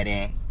can have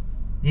that.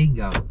 There you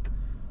go.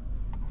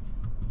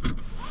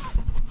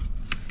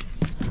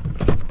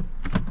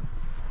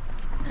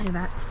 Look at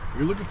that.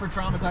 You're looking for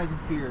traumatizing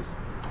fears.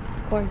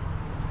 Of course.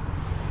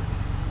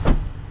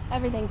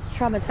 Everything's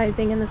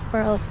traumatizing in this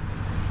world.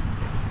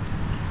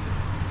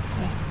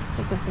 Okay, let's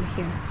look over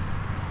here.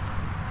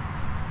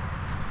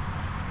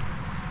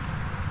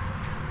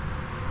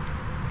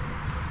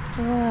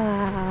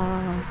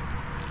 Wow.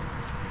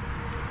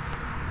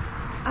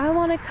 I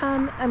want to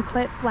come and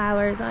put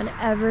flowers on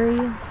every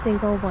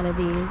single one of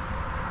these.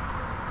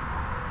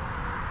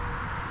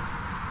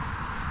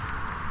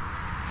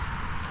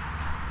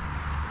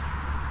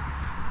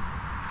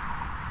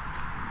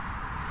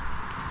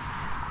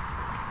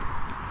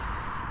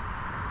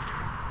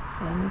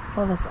 Let me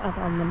pull this up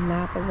on the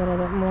map a little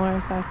bit more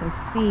so I can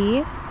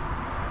see.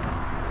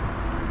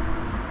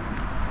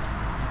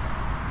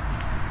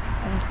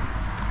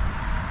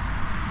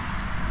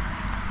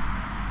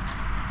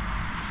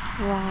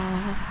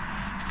 Wow.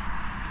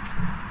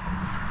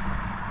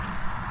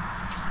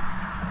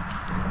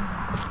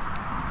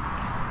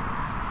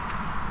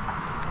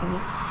 Okay.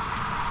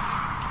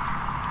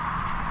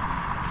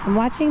 I'm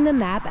watching the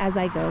map as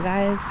I go,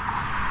 guys.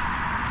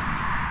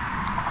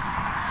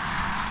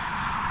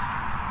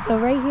 So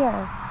right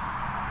here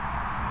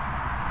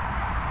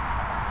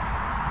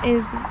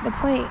is the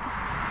point.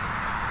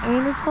 I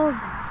mean, this whole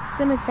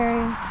cemetery,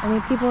 I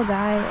mean, people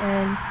die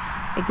and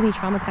it can be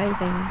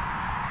traumatizing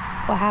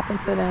what happened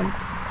to them.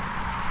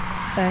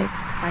 So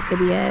that could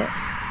be it.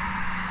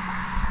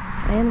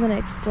 I am going to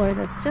explore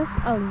this just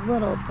a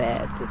little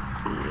bit to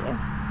see.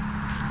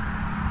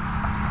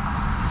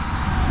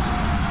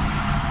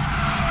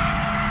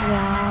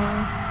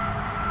 Wow.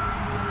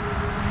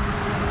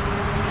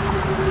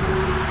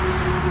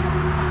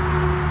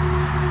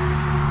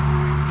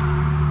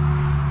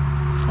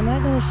 I'm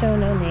not going to show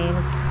no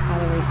names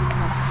out of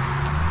respect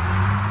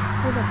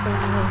for the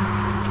family.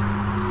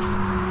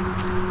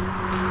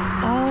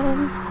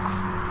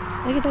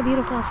 Look at that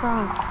beautiful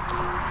cross.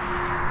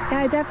 Yeah,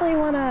 I definitely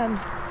want to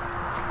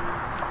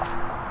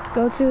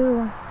go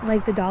to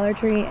like the Dollar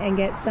Tree and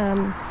get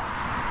some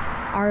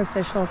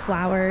artificial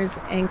flowers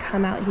and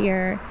come out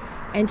here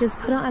and just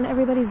put it on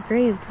everybody's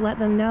grave to let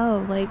them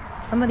know like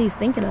somebody's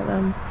thinking of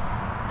them,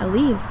 at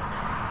least.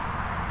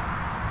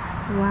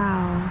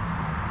 Wow.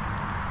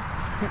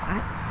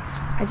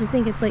 I just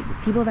think it's like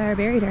people that are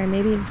buried here, and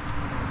maybe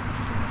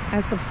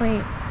that's the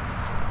point.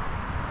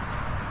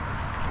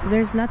 'Cause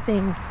there's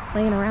nothing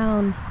laying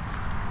around.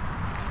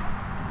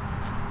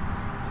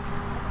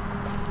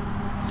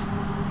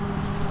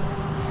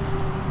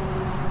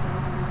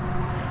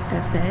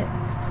 That's it.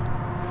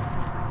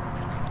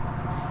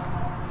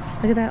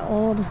 Look at that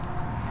old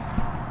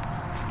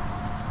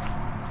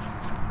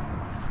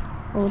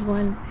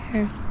one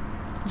there.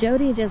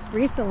 Jody just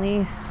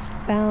recently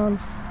found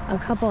a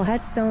couple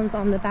headstones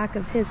on the back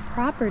of his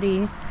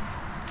property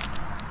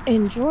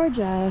in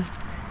Georgia,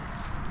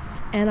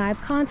 and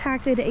I've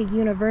contacted a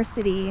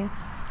university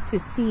to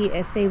see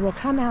if they will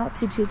come out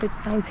to do the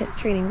ground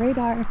penetrating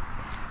radar,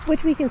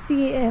 which we can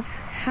see if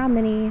how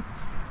many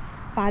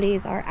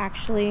bodies are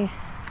actually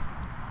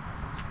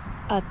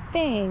a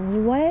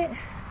thing. What?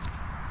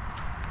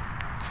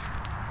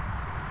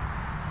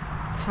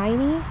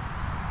 Tiny?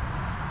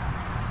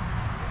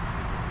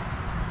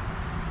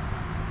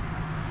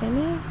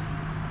 Timmy?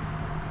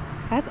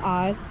 That's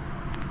odd.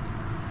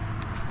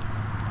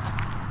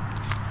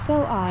 So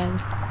odd.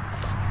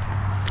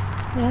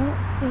 Yeah, I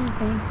don't see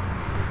anything.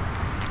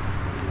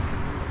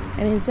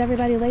 I mean, it's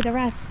everybody laid to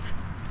rest.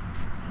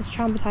 It's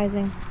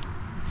traumatizing.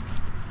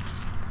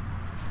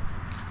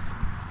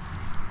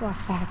 Let's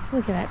walk back.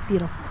 Look at that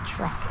beautiful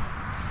truck.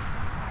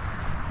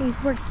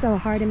 He's worked so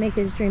hard to make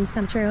his dreams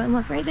come true. And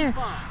look, right there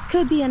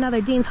could be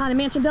another Dean's Haunted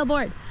Mansion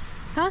billboard.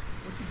 Huh?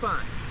 What you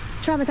find?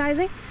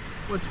 Traumatizing.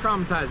 What's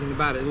traumatizing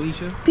about it,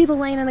 Alicia? People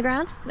laying on the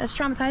ground. That's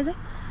traumatizing.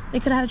 They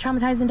could have had a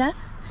traumatizing death.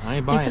 I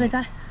ain't They buying could it.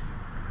 have died.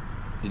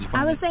 Did you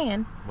find I was it?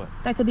 saying, What?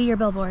 that could be your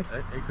billboard.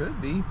 It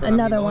could be. But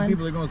Another I mean, one.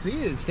 People are going to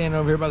see it standing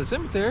over here by the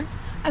cemetery.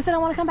 I said I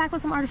want to come back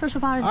with some artificial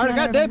flowers. I already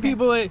got behind dead everything.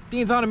 people at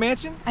Dean's Haunted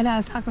Mansion. I know, I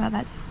was talking about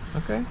that too.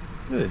 Okay,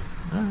 good.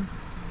 All right.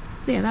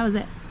 So yeah, that was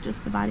it.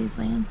 Just the bodies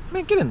laying.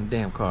 Man, get in the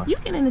damn car. You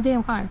get in the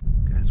damn car.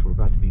 Guys, we're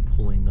about to be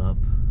pulling up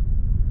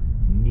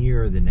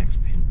near the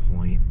next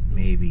pinpoint.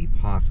 Maybe,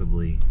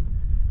 possibly.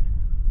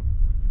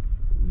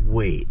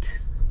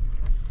 Wait.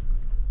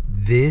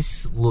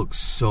 This looks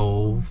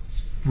so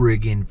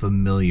friggin'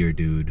 familiar,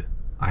 dude.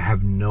 I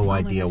have no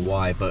idea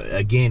why, but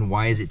again,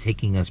 why is it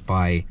taking us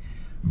by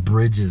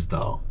bridges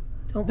though?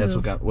 Don't That's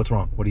move. what's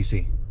wrong? What do you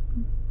see?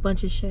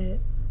 Bunch of shit.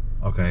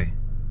 Okay.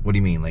 What do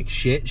you mean? Like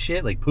shit?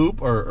 Like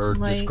poop or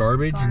Like just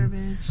garbage?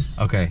 Garbage.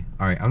 Okay.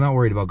 All right. I'm not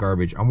worried about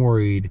garbage. I'm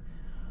worried.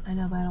 I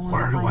know, but I don't want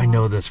Where to do I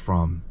know this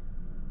from?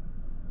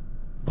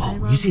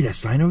 Whoa, you see that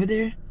sign over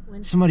there?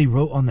 Somebody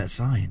wrote on that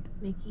sign.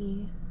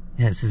 Mickey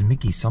Yeah, it says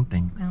Mickey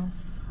something.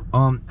 Mouse.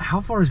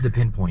 How far is the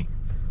pinpoint?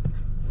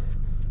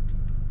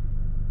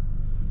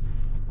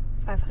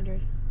 500.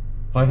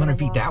 500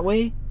 feet that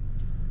way?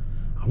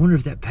 I wonder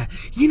if that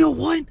you know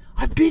what?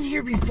 I've been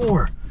here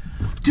before.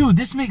 Dude,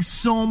 this makes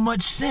so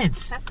much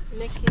sense. That says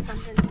Mickey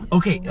something too.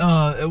 Okay,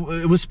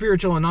 it was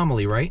Spiritual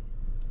Anomaly, right?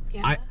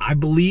 Yeah. I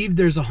believe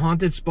there's a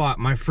haunted spot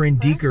my friend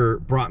Deeker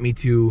brought me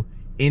to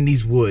in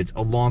these woods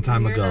a long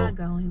time ago. You're not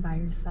going by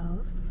yourself.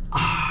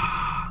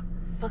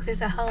 Look,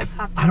 there's a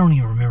helicopter. I don't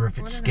even remember if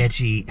it's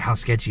sketchy, how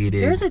sketchy it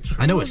is. There's a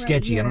trail I know it's right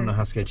sketchy. I don't here. know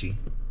how sketchy.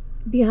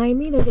 Behind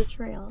me, there's a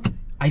trail.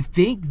 I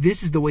think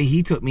this is the way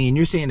he took me, and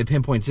you're saying the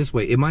pinpoint's this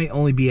way. It might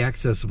only be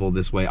accessible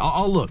this way.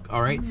 I'll look,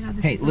 all right? Yeah,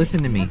 this Hey, is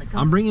listen to like- me. you have the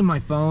gun. I'm bringing my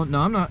phone. No,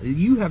 I'm not.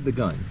 You have the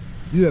gun.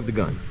 You have the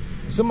gun.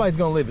 If somebody's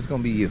going to live, it's going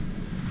to be you.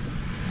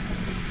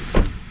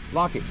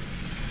 Lock it.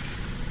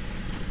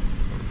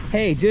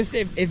 Hey, just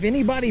if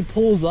anybody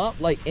pulls up,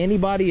 like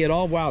anybody at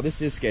all, wow,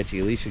 this is sketchy,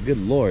 Alicia, good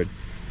Lord.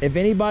 If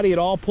anybody at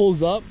all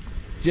pulls up,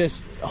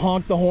 just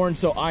honk the horn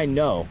so I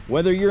know.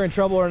 Whether you're in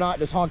trouble or not,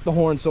 just honk the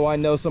horn so I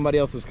know somebody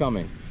else is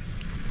coming.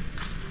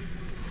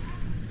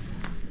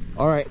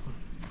 All right.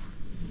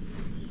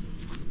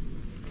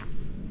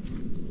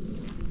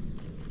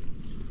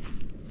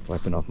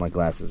 Wiping off my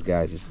glasses,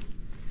 guys. It's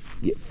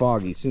get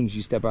foggy as soon as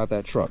you step out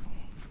that truck.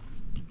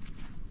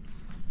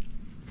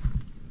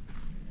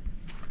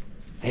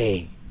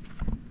 Hey,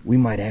 we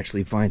might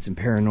actually find some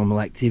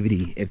paranormal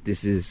activity if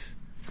this is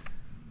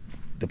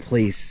the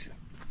place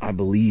I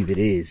believe it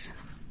is.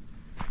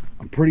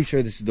 I'm pretty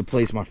sure this is the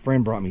place my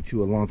friend brought me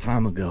to a long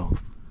time ago.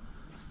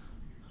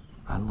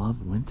 I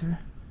love winter.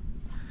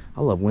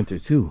 I love winter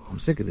too. I'm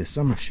sick of this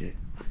summer shit.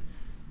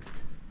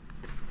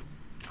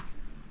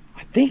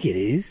 I think it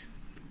is.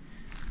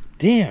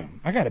 Damn,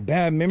 I got a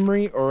bad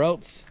memory or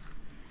else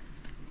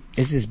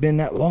it's just been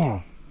that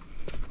long.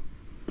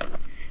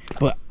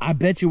 But I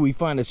bet you we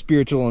find a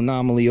spiritual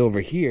anomaly over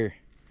here.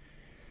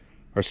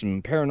 Or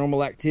some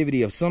paranormal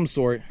activity of some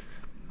sort.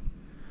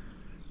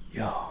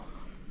 Yo.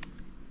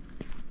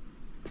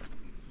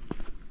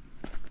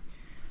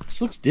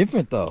 This looks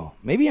different though.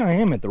 Maybe I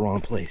am at the wrong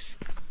place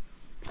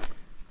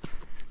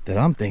that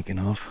I'm thinking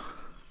of.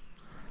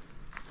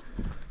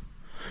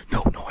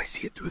 No, I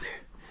see it through there.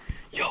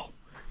 Yo,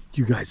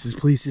 you guys, this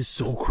place is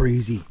so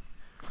crazy.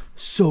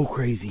 So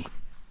crazy.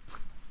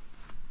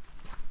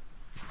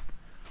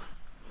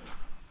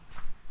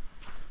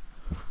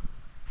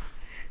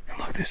 And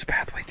look, there's a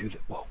pathway through the,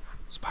 whoa,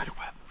 spider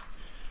web.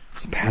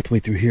 There's a pathway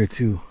through here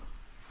too.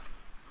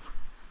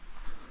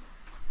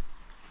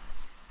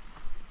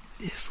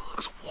 This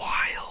looks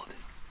wild.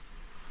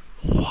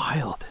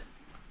 Wild.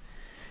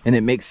 And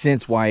it makes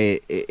sense why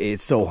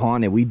it's so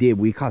haunted.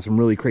 We caught some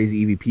really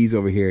crazy EVPs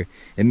over here.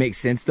 It makes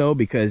sense though,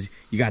 because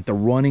you got the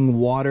running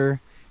water,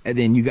 and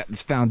then you got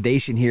this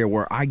foundation here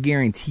where I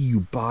guarantee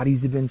you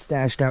bodies have been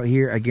stashed out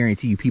here. I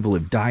guarantee you people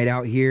have died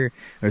out here.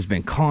 There's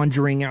been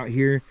conjuring out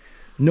here.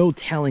 No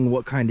telling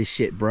what kind of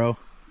shit, bro.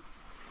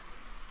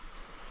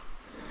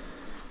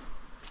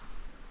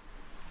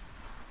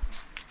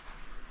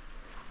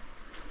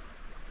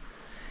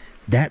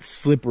 That's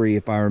slippery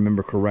if I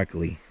remember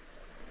correctly.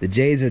 The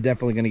Jays are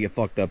definitely gonna get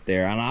fucked up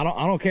there, and I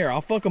don't care.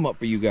 I'll fuck them up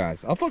for you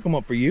guys. I'll fuck them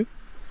up for you.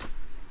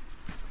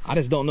 I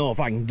just don't know if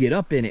I can get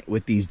up in it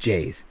with these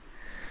Jays.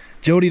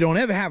 Jody don't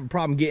ever have a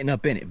problem getting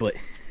up in it, but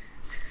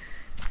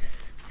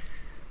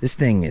this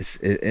thing is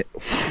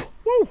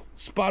woo,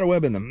 spider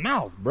web in the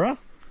mouth, bruh.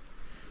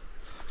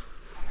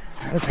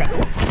 Let's go.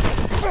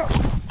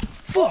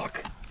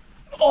 Fuck.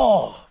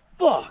 Oh,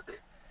 fuck.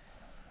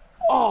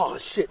 Oh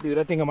shit, dude.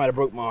 I think I might have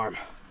broke my arm.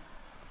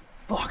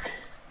 Fuck.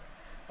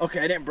 Okay,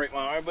 I didn't break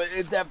my arm, but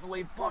it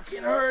definitely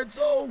fucking hurts.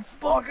 Oh,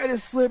 fuck. I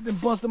just slipped and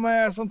busted my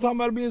ass. I'm talking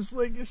about being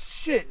slick as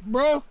shit,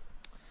 bro.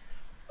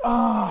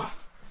 Ah,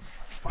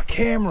 my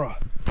camera.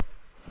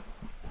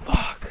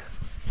 Fuck.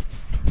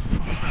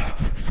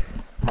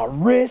 My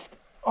wrist.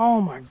 Oh,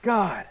 my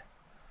God.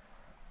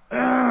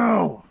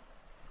 Ow.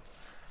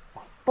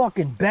 My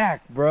fucking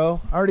back,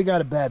 bro. I already got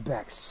a bad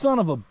back. Son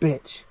of a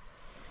bitch.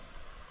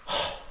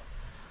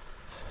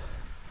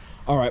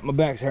 All right, my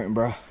back's hurting,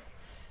 bro.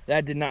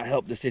 That did not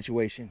help the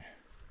situation.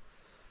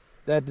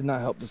 That did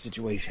not help the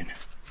situation.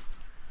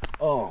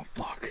 Oh,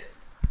 fuck.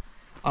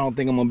 I don't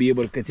think I'm gonna be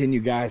able to continue,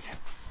 guys.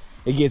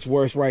 It gets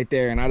worse right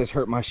there, and I just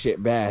hurt my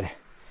shit bad.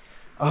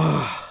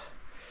 Oh,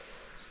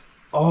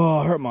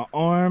 I hurt my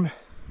arm.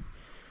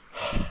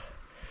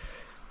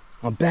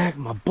 My back,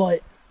 my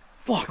butt.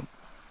 Fuck.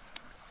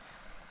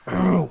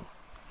 Oh.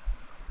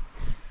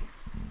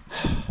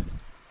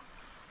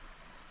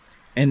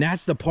 And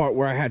that's the part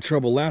where I had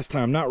trouble last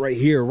time. Not right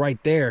here,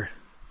 right there.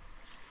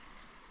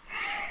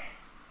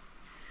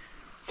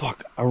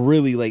 Fuck, I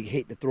really like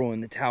hate to throw in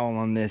the towel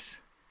on this.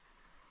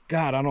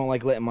 God, I don't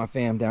like letting my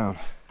fam down.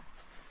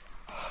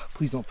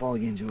 Please don't fall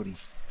again, Jody.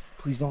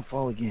 Please don't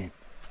fall again.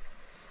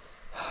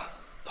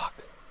 Fuck.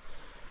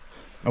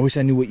 I wish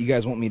I knew what you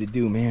guys want me to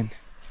do, man.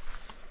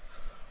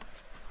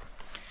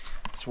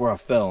 That's where I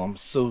fell. I'm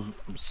so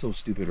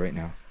stupid right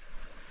now.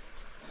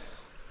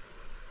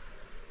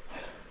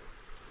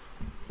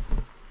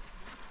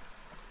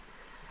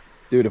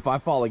 Dude, if I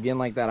fall again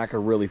like that, I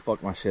could really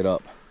fuck my shit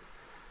up.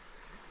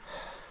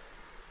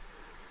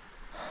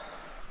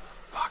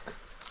 Fuck.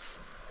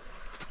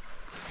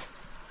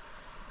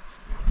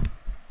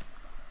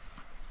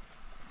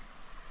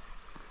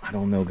 I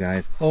don't know,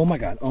 guys. Oh my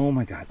God. Oh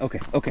my God.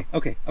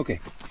 Okay.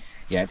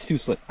 Yeah, it's too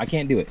slick. I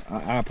can't do it.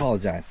 I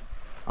apologize.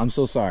 I'm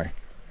so sorry.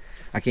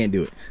 I can't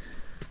do it.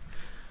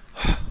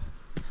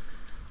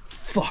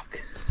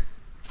 Fuck.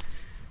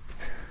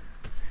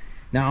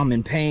 Now I'm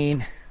in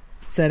pain.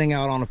 Setting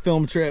out on a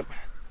film trip.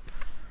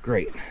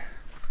 Great.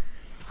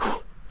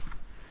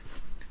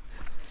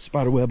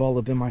 Spider web all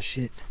up in my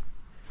shit.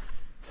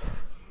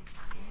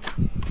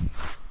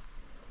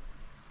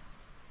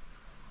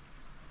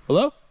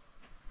 Hello? What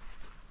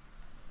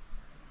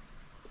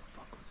the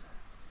fuck was that?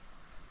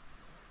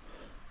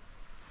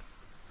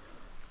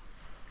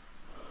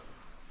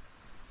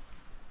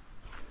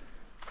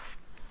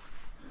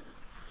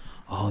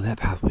 Oh, that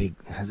pathway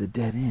has a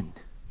dead end.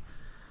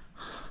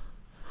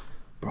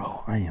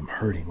 Bro, I am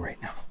hurting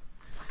right now.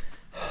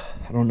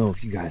 I don't know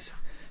if you guys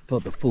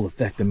felt the full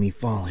effect of me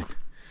falling.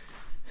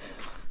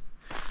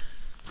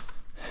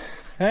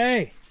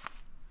 Hey!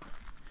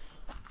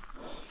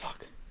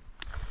 Fuck.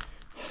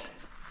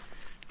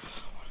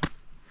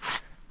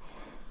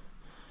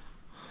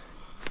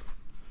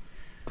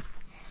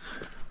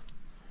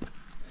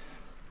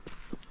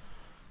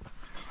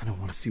 I don't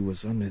want to see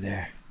what's under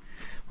there.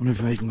 I wonder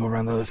if I can go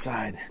around the other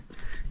side.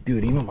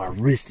 Dude, even my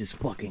wrist is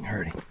fucking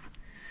hurting.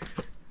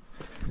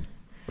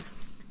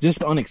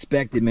 Just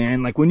unexpected,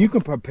 man. Like when you can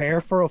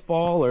prepare for a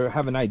fall or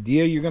have an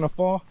idea you're gonna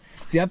fall.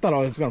 See, I thought I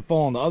was gonna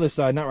fall on the other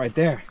side, not right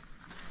there.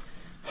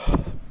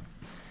 That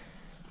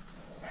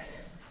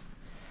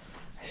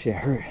shit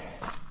hurt.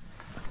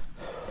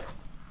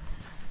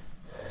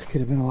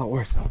 Could have been a lot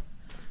worse though.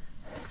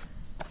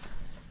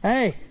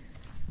 Hey!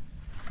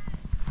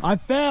 I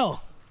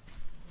fell!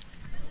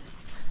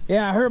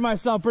 Yeah, I hurt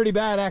myself pretty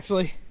bad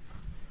actually.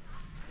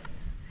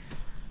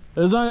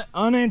 It was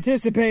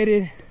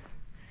unanticipated.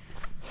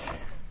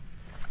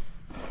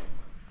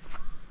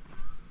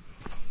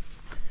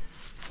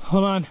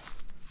 Hold on.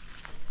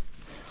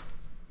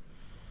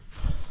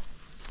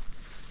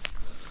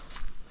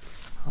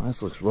 Oh,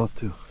 this looks rough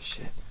too.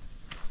 Shit.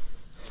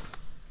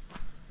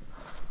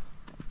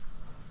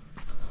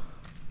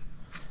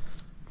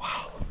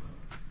 Wow.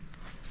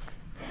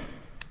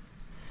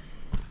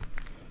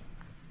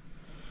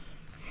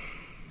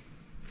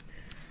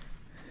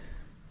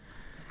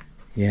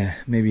 Yeah,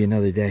 maybe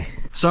another day.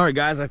 Sorry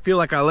guys, I feel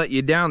like I let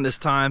you down this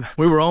time.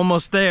 We were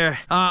almost there.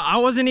 I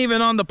wasn't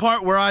even on the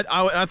part where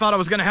I thought I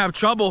was gonna have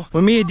trouble.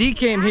 When me and D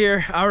came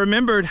here, I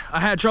remembered I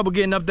had trouble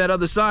getting up that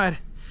other side.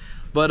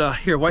 But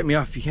here, wipe me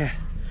off if you can.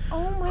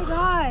 Oh my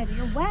God,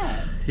 you're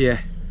wet.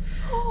 Yeah.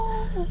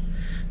 Oh.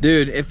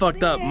 Dude, it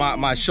fucked up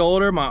my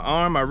shoulder, my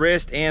arm, my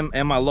wrist, and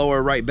my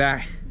lower right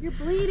back. You're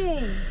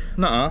bleeding.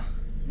 Nuh-uh.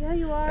 Yeah,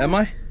 you are. Am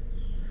I?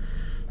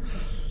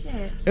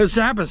 Shit. It was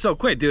happened so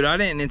quick, dude. I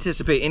didn't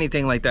anticipate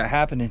anything like that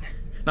happening.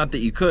 Not that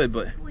you could,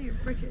 but. Oh, your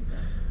britches.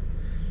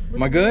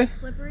 Am I good?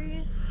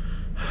 Slippery.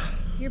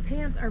 Your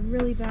pants are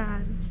really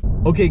bad.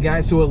 Okay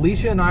guys, so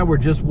Alicia and I were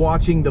just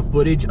watching the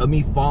footage of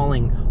me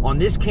falling on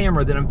this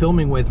camera that I'm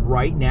filming with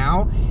right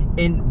now.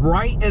 And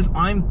right as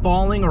I'm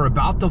falling or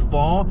about to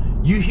fall,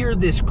 you hear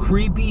this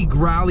creepy,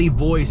 growly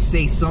voice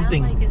say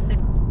something. It sounded like it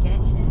said, get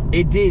him.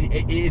 It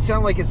did. It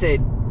sounded like it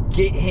said,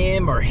 get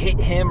him or hit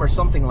him or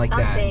something like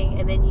that. Something,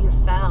 and then you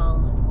fell.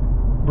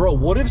 Bro,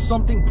 what if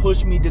something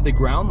pushed me to the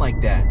ground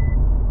like that?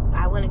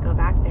 I wouldn't go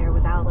back there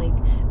without, like,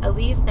 at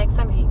least next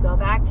time if you go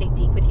back, take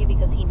Deke with you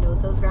because he knows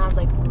those grounds,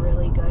 like,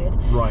 really good.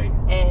 Right.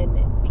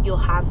 And you'll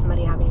have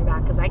somebody having your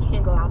back because I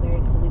can't go out there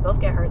because if we both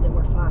get hurt, then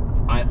we're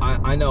fucked.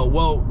 I know.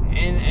 Well,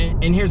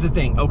 and here's the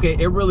thing. Okay,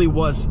 it really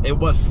was, it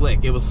was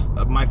slick. It was,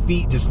 my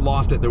feet just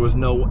lost it. There was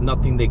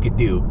nothing they could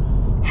do.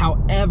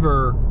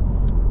 However,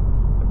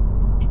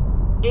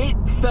 it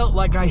felt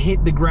like I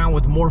hit the ground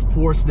with more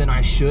force than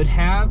I should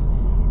have.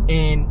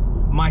 And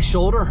my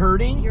shoulder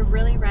hurting. You're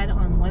really red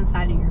on one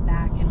side of your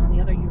back and on the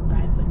other you're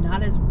red, but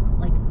not as,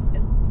 like,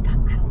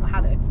 I don't know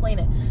how to explain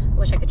it. I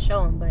wish I could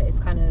show him, but it's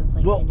kind of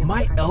like. Well,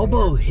 my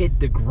elbow hit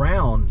the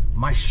ground.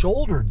 My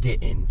shoulder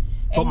didn't.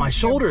 But my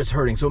shoulder is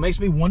hurting, so it makes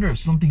me wonder if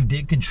something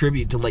did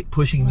contribute to, like,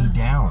 pushing me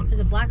down. There's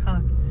a Black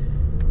Hawk.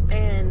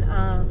 And,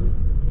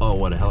 oh,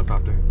 what, a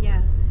helicopter?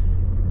 yeah.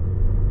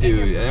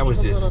 Dude, that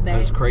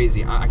was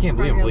crazy. I can't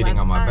believe I'm bleeding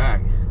on my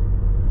back.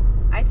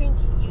 I think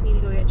you need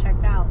to go get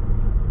checked out.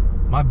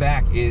 My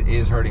back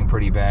is hurting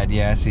pretty bad.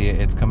 Yeah, I see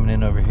it. It's coming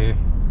in over here.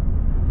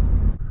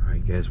 All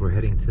right, guys, we're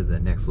heading to the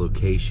next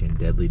location.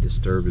 Deadly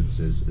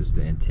disturbances is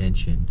the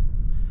intention.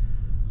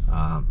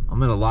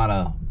 I'm in a lot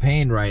of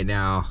pain right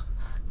now.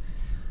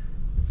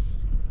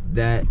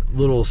 That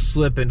little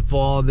slip and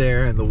fall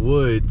there in the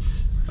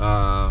woods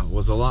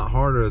was a lot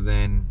harder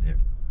than it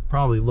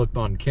probably looked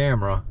on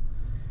camera.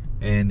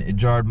 And it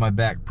jarred my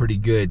back pretty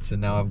good. So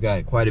now I've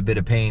got quite a bit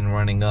of pain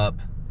running up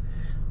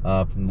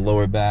from the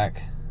lower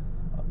back.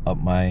 Up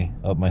my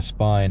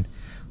spine.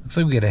 Looks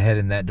like we gotta head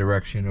in that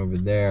direction over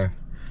there.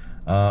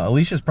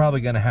 Alicia's probably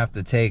gonna have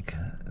to take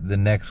the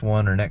next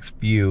one or next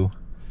few.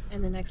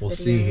 In the next we'll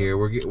video. see here.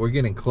 We're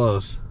getting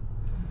close.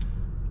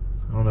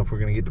 I don't know if we're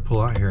gonna get to pull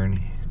out here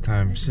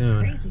anytime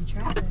soon. Crazy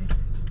traffic.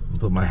 I'll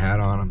put my hat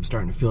on. I'm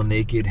starting to feel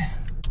naked.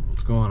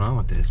 What's going on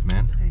with this,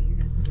 man? Oh,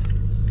 you're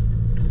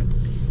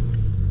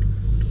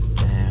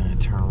good. And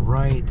turn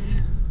right.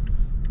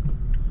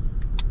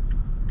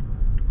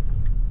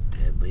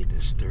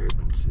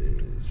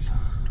 Disturbances.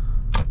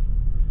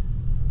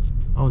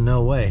 Oh,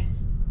 no way.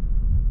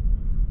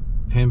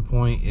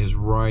 Pinpoint is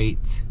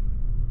right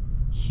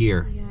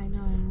here. Yeah, I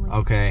know. I'm like,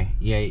 okay.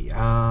 Yeah.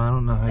 I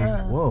don't know how you.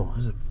 Whoa.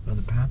 There's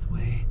another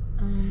pathway.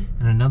 And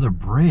another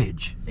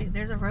bridge.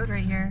 There's a road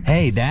right here.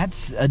 Hey,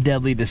 that's a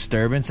deadly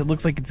disturbance. It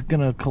looks like it's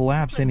gonna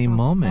collapse any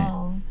moment.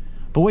 Fall.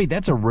 But wait,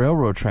 that's a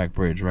railroad track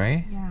bridge,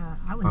 right? Yeah,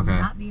 I would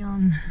not be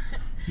on.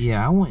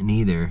 Yeah, I wouldn't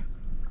either.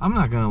 I'm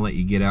not gonna let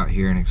you get out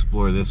here and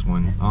explore this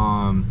one. This is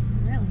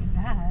really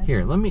bad.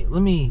 Here, let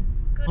me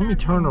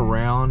turn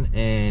around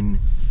and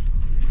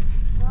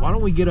why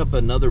don't we get up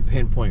another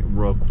pinpoint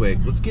real quick?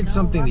 Let's get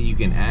something that you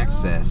can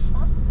access. It's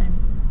gonna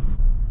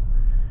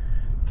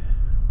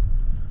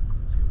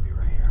be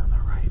right here on the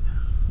right.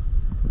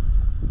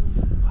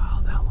 Wow,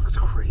 that looks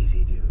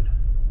crazy, dude.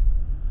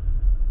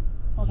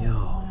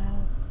 Yo.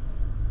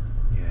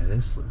 Yeah,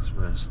 this looks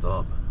messed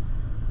up.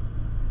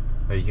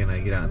 Are you gonna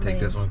get out and take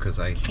this one? Cause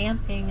I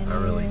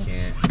really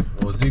can't.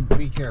 Well, dude,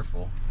 be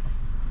careful.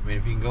 I mean,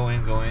 if you can go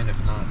in, go in. If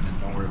not, then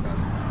don't worry about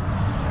it.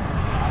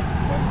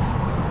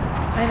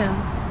 I know.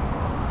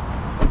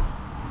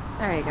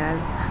 Alright, guys.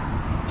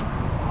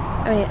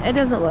 I mean, it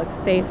doesn't look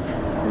safe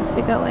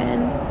to go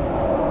in,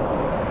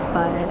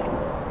 but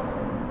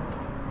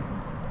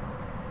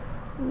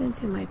I'm gonna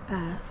do my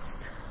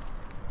best.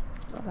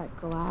 All that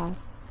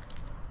glass.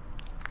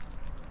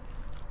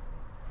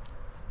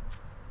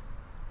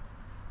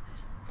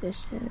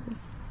 Dishes.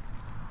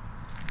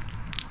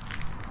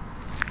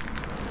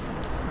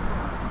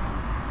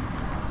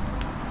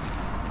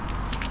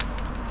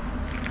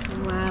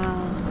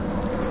 Wow.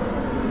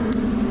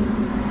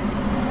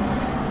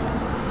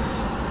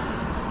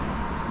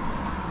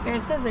 Your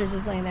scissors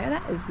just laying there.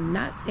 That is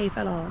not safe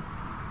at all.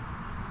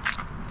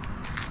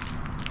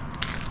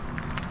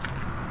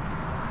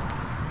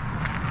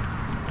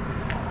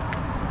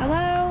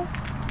 Hello?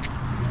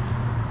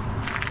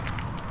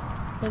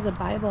 There's a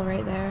Bible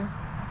right there.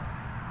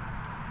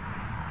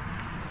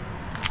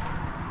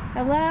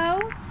 Hello?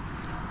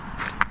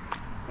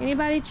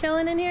 Anybody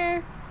chilling in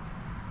here?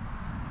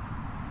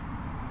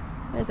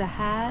 There's a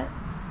hat.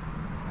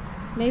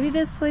 Maybe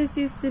this place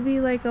used to be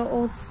like an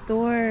old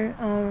store,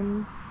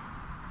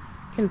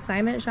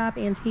 consignment shop,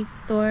 antique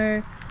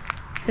store,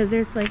 because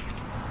there's like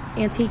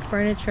antique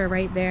furniture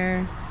right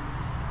there.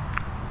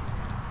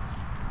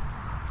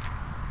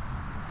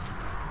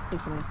 I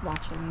think somebody's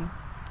watching me.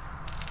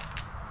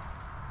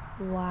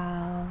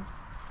 Wow.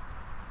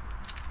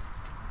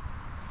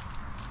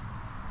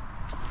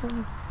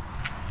 Oh.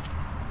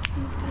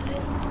 You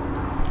guys,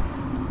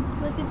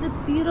 look at the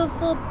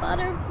beautiful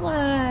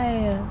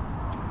butterfly.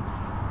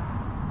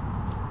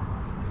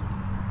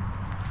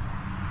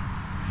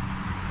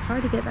 It's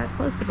hard to get that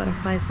close to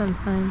butterflies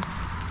sometimes.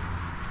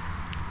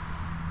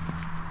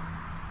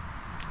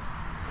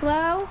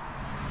 Hello?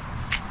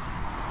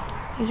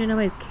 Usually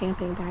nobody's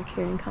camping back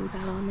here and comes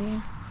out on me.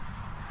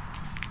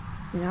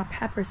 I mean, I'll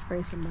pepper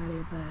spray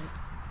somebody, but...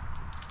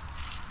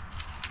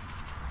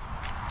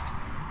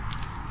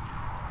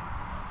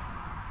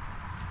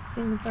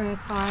 Something for a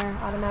car,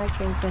 automatic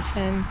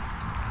transmission.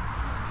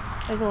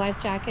 There's a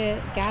life jacket,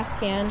 gas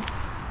can.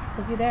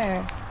 Looky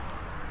there.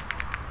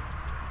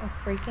 A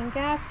freaking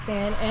gas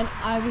can. And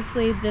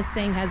obviously this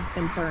thing has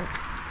been burnt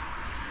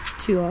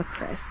to a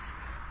crisp.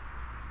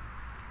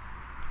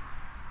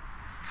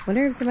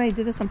 Wonder if somebody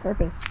did this on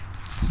purpose.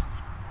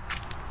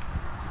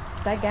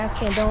 That gas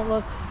can don't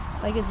look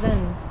like it's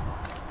been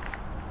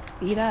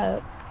beat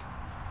up.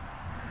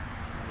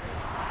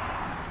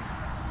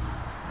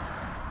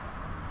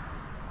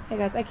 Hey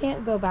guys, I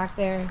can't go back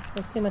there.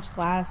 There's too much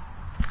glass.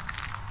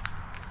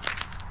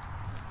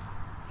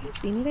 You guys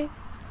see anything?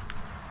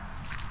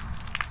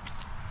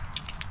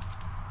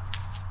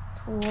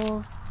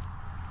 Tools.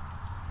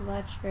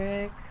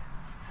 Electric.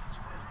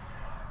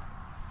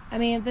 I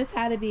mean, this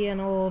had to be an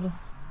old...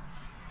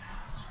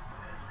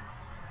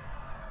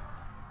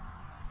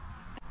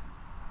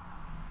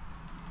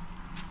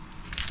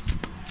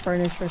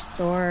 furniture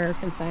store or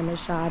consignment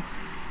shop,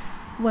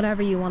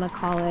 whatever you want to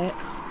call it.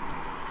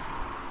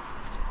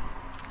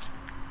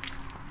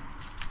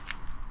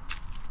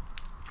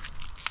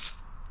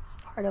 It's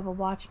part of a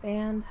watch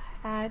band,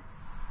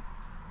 hats,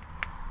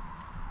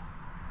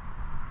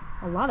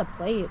 a lot of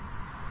plates.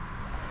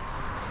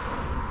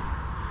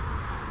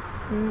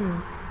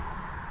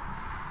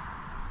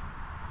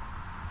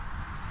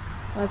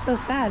 Well, it's so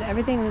sad.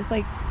 Everything was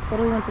like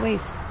totally went to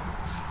waste.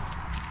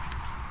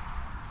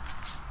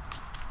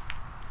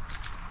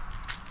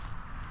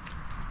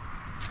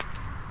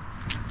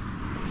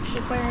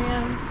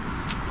 Aquarium.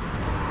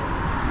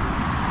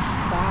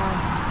 Wow.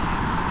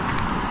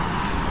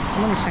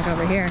 I'm gonna check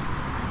over here.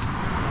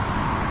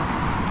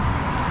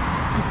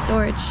 A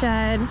storage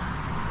shed.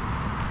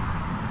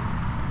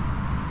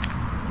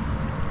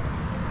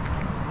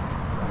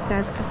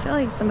 Guys, I feel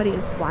like somebody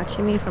is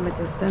watching me from a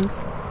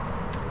distance.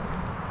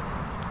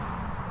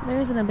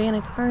 There's an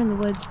abandoned car in the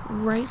woods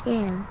right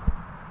there.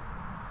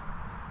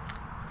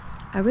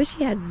 I wish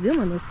he had zoom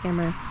on this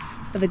camera,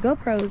 but the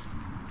GoPros,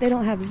 they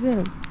don't have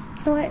zoom.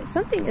 You know what?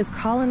 Something is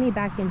calling me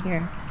back in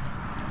here.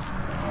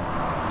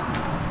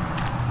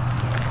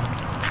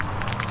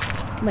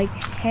 Like,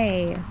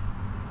 hey,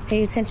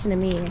 pay attention to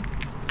me.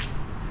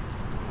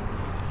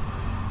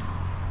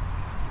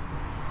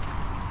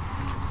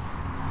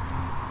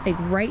 Like,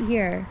 right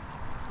here.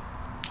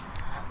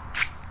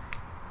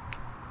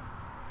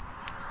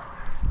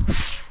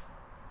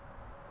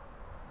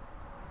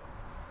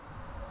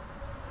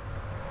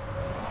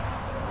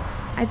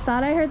 I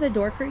thought I heard the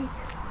door creak.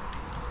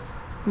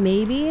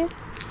 Maybe.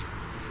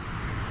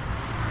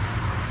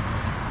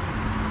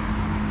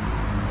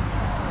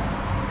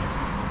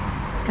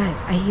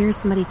 Guys, I hear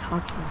somebody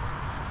talking.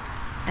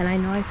 And I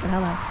know I said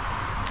hello.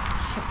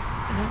 Shit.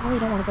 I really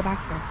don't want to go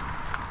back here.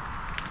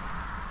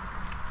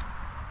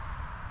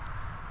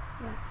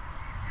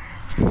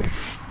 Yeah.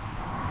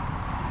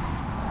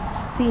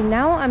 See,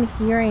 now I'm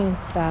hearing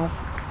stuff.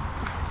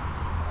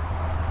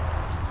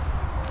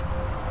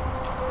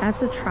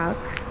 That's a truck.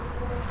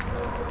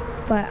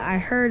 But I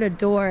heard a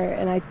door,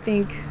 and I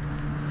think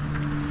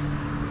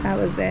that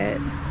was it.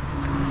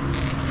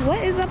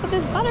 What is up with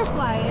this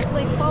butterfly? It's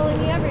like following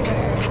me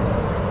everywhere.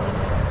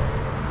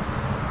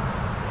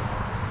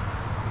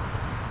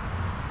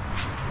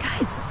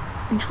 Guys,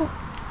 no.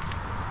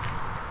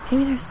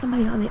 Maybe there's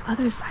somebody on the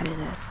other side of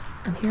this.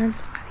 I'm hearing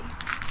somebody.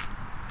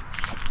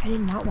 Shit, I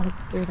did not want to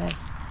go through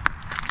this.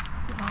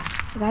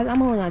 Guys,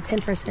 I'm only on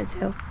 10%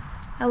 too.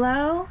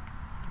 Hello?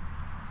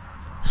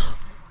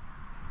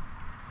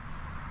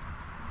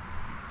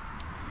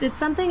 Did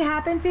something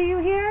happen to you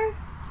here?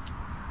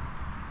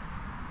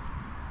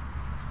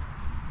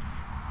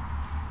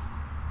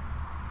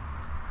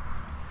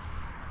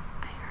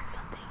 I heard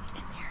something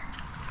in there.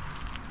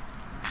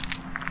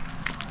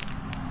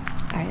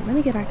 Alright, let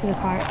me get back to the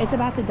car. It's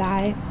about to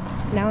die.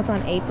 Now it's on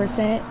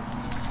 8%.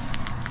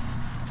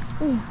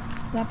 Ooh,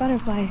 that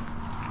butterfly.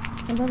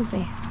 It loves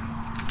me.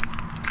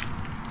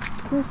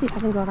 I'm gonna see if I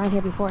can go around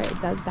here before it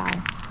does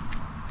die.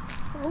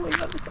 Oh my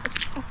god, this is so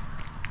fast.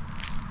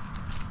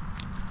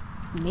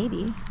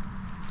 Maybe.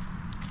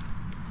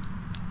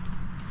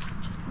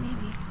 Just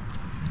maybe.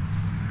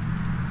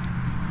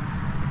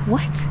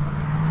 What?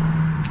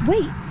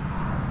 Wait.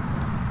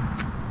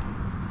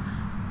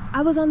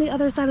 I was on the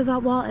other side of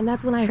that wall, and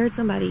that's when I heard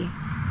somebody.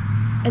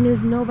 And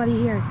there's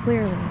nobody here,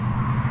 clearly.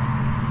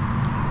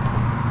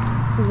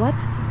 What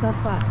the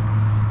fuck?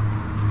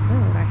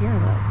 Oh, right here,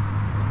 look.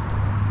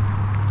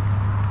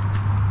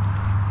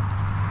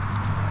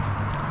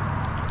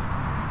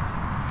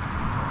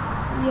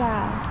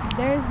 Yeah,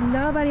 there's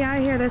nobody out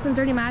here. There's some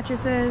dirty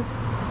mattresses.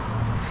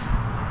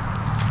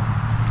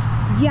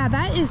 Yeah,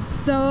 that is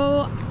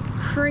so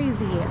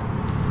crazy.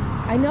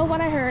 I know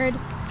what I heard.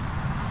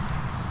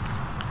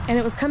 And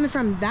it was coming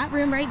from that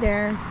room right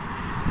there.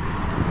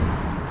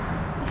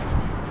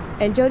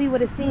 And Jody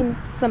would have seen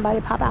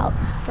somebody pop out.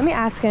 Let me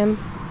ask him.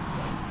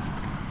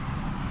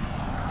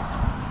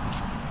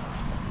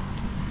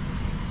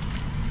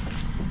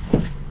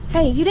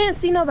 Hey, you didn't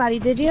see nobody,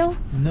 did you?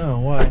 No,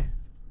 why?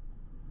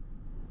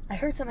 I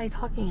heard somebody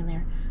talking in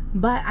there,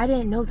 but I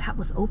didn't know that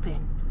was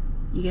open.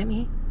 You get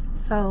me?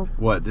 So.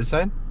 What, this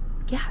side?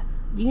 Yeah,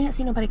 you didn't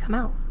see nobody come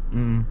out.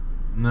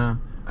 No,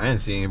 I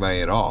didn't see anybody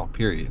at all,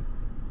 period.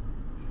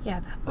 Yeah,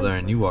 that Other place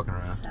than was you walking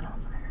around. set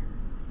on fire.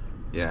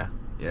 Yeah,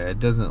 it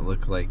doesn't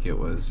look like it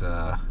was,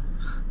 And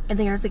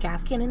there's a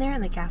gas can in there,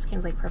 and the gas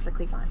can's like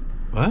perfectly fine.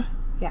 What?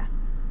 Yeah.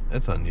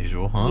 That's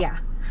unusual, huh? Yeah.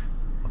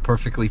 A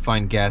perfectly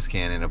fine gas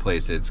can in a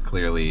place that's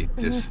clearly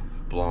just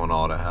blowing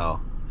all to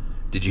hell.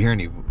 Did you hear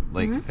any,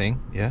 like,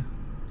 thing? Yeah?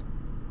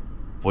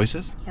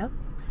 Voices? Yep.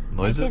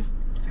 Noises?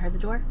 I heard the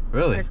door.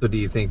 Really? So do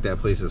you think that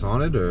place is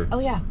haunted, or? Oh,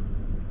 yeah.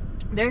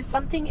 There's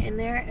something in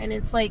there, and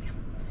it's like,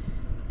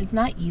 it's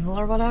not evil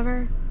or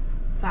whatever,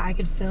 but I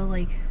could feel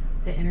like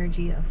the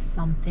energy of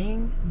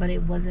something, but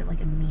it wasn't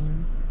like a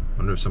mean. I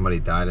wonder if somebody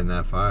died in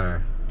that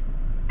fire.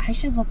 I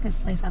should look this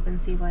place up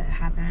and see what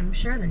happened. I'm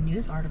sure the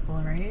news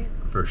article, right?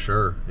 For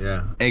sure,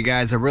 yeah. Hey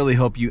guys, I really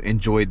hope you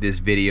enjoyed this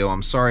video.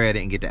 I'm sorry I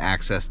didn't get to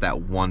access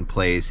that one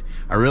place.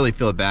 I really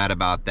feel bad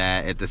about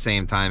that. At the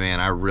same time, man,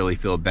 I really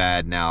feel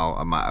bad now.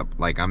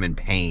 I'm in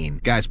pain.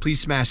 Guys, please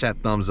smash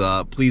that thumbs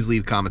up. Please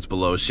leave comments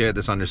below. Share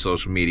this on your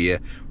social media.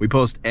 We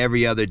post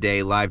every other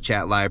day, live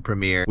chat, live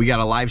premiere. We got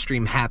a live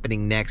stream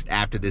happening next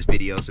after this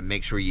video, so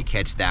make sure you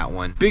catch that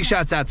one. Big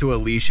shouts out to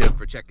Alicia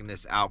for checking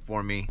this out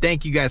for me.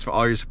 Thank you guys for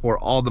all your support,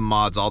 all the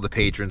mods, all the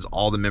patrons,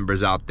 all the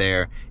members out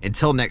there.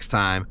 Until next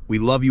time, we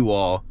love you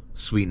all.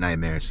 Sweet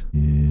nightmares.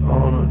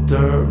 On a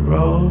dirt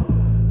road,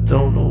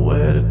 don't know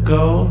where to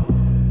go.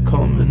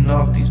 Coming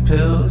off these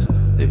pills,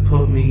 they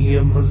put me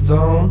in my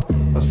zone.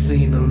 I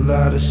seen a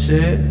lot of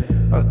shit,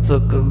 I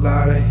took a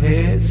lot of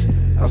hits.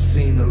 I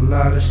seen a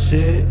lot of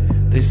shit,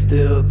 they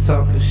still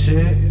talking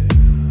shit.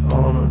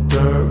 On a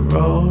dirt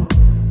road,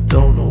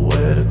 don't know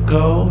where to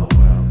go.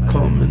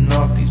 Coming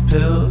off these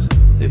pills,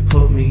 they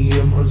put me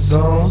in my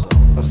zone.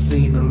 I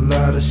seen a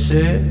lot of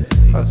shit,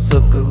 I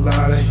took a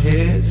lot of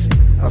hits.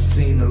 I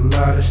seen a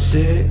lot of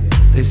shit,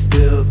 they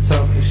still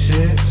talking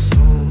shit.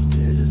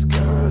 Something has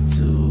got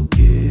to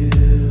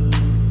give.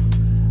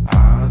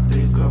 I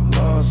think I've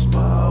lost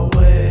my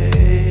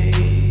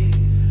way.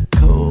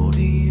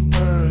 Cody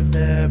burned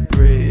that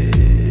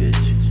bridge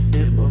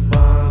in my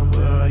mind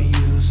where I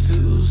used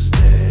to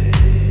stay.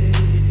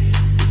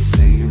 They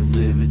say I'm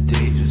living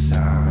dangerous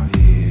out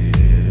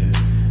here,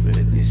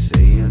 when they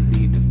say I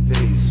need to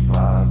face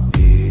my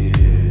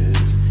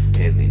fears.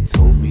 And they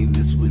told me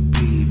this would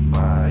be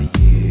my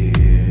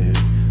year,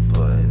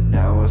 but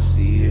now I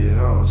see it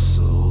all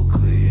so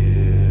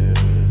clear.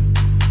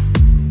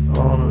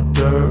 On a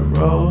dirt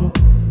road,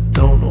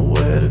 don't know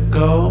where to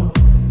go.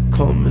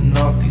 Coming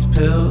off these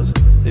pills,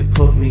 they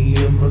put me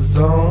in my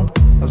zone.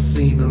 I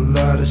seen a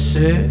lot of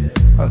shit,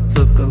 I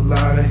took a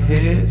lot of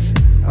hits.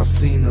 I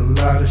seen a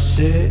lot of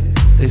shit,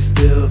 they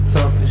still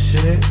talking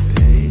shit.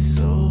 Pain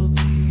so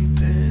deep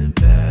and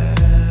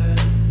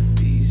bad,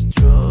 these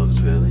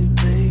drugs really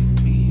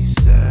make me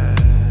sad.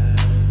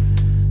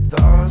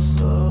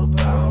 Thoughts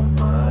about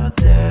my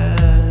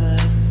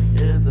dad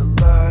and the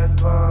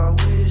life I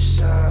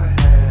wish I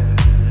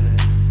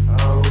had. I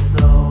don't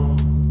know,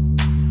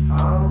 I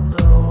don't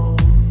know,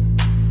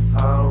 I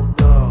don't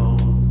know,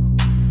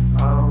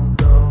 I don't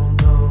know,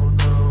 no,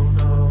 no,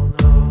 no,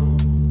 no.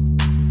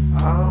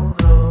 I don't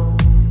know,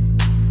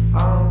 I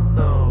don't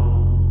know,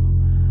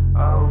 I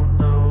don't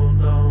know,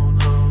 no,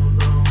 no,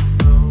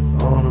 no,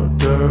 no. On a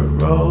dirt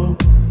road,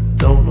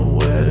 don't know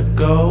where to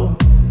go.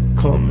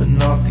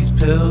 Coming off these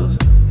pills,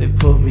 they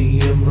put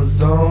me in my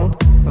zone.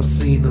 I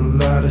seen a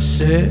lot of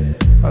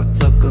shit, I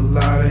took a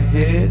lot of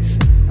hits.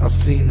 I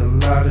seen a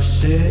lot of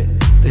shit,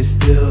 they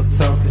still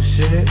talking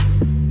shit.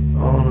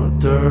 On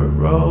a dirt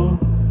road,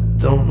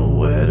 don't know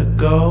where to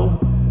go.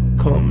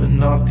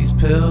 Coming off these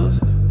pills,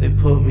 they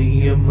put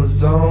me in my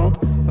zone.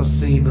 I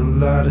seen a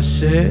lot of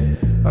shit,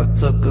 I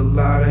took a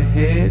lot of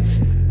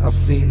hits. I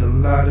seen a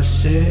lot of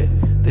shit,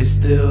 they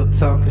still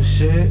talking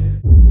shit.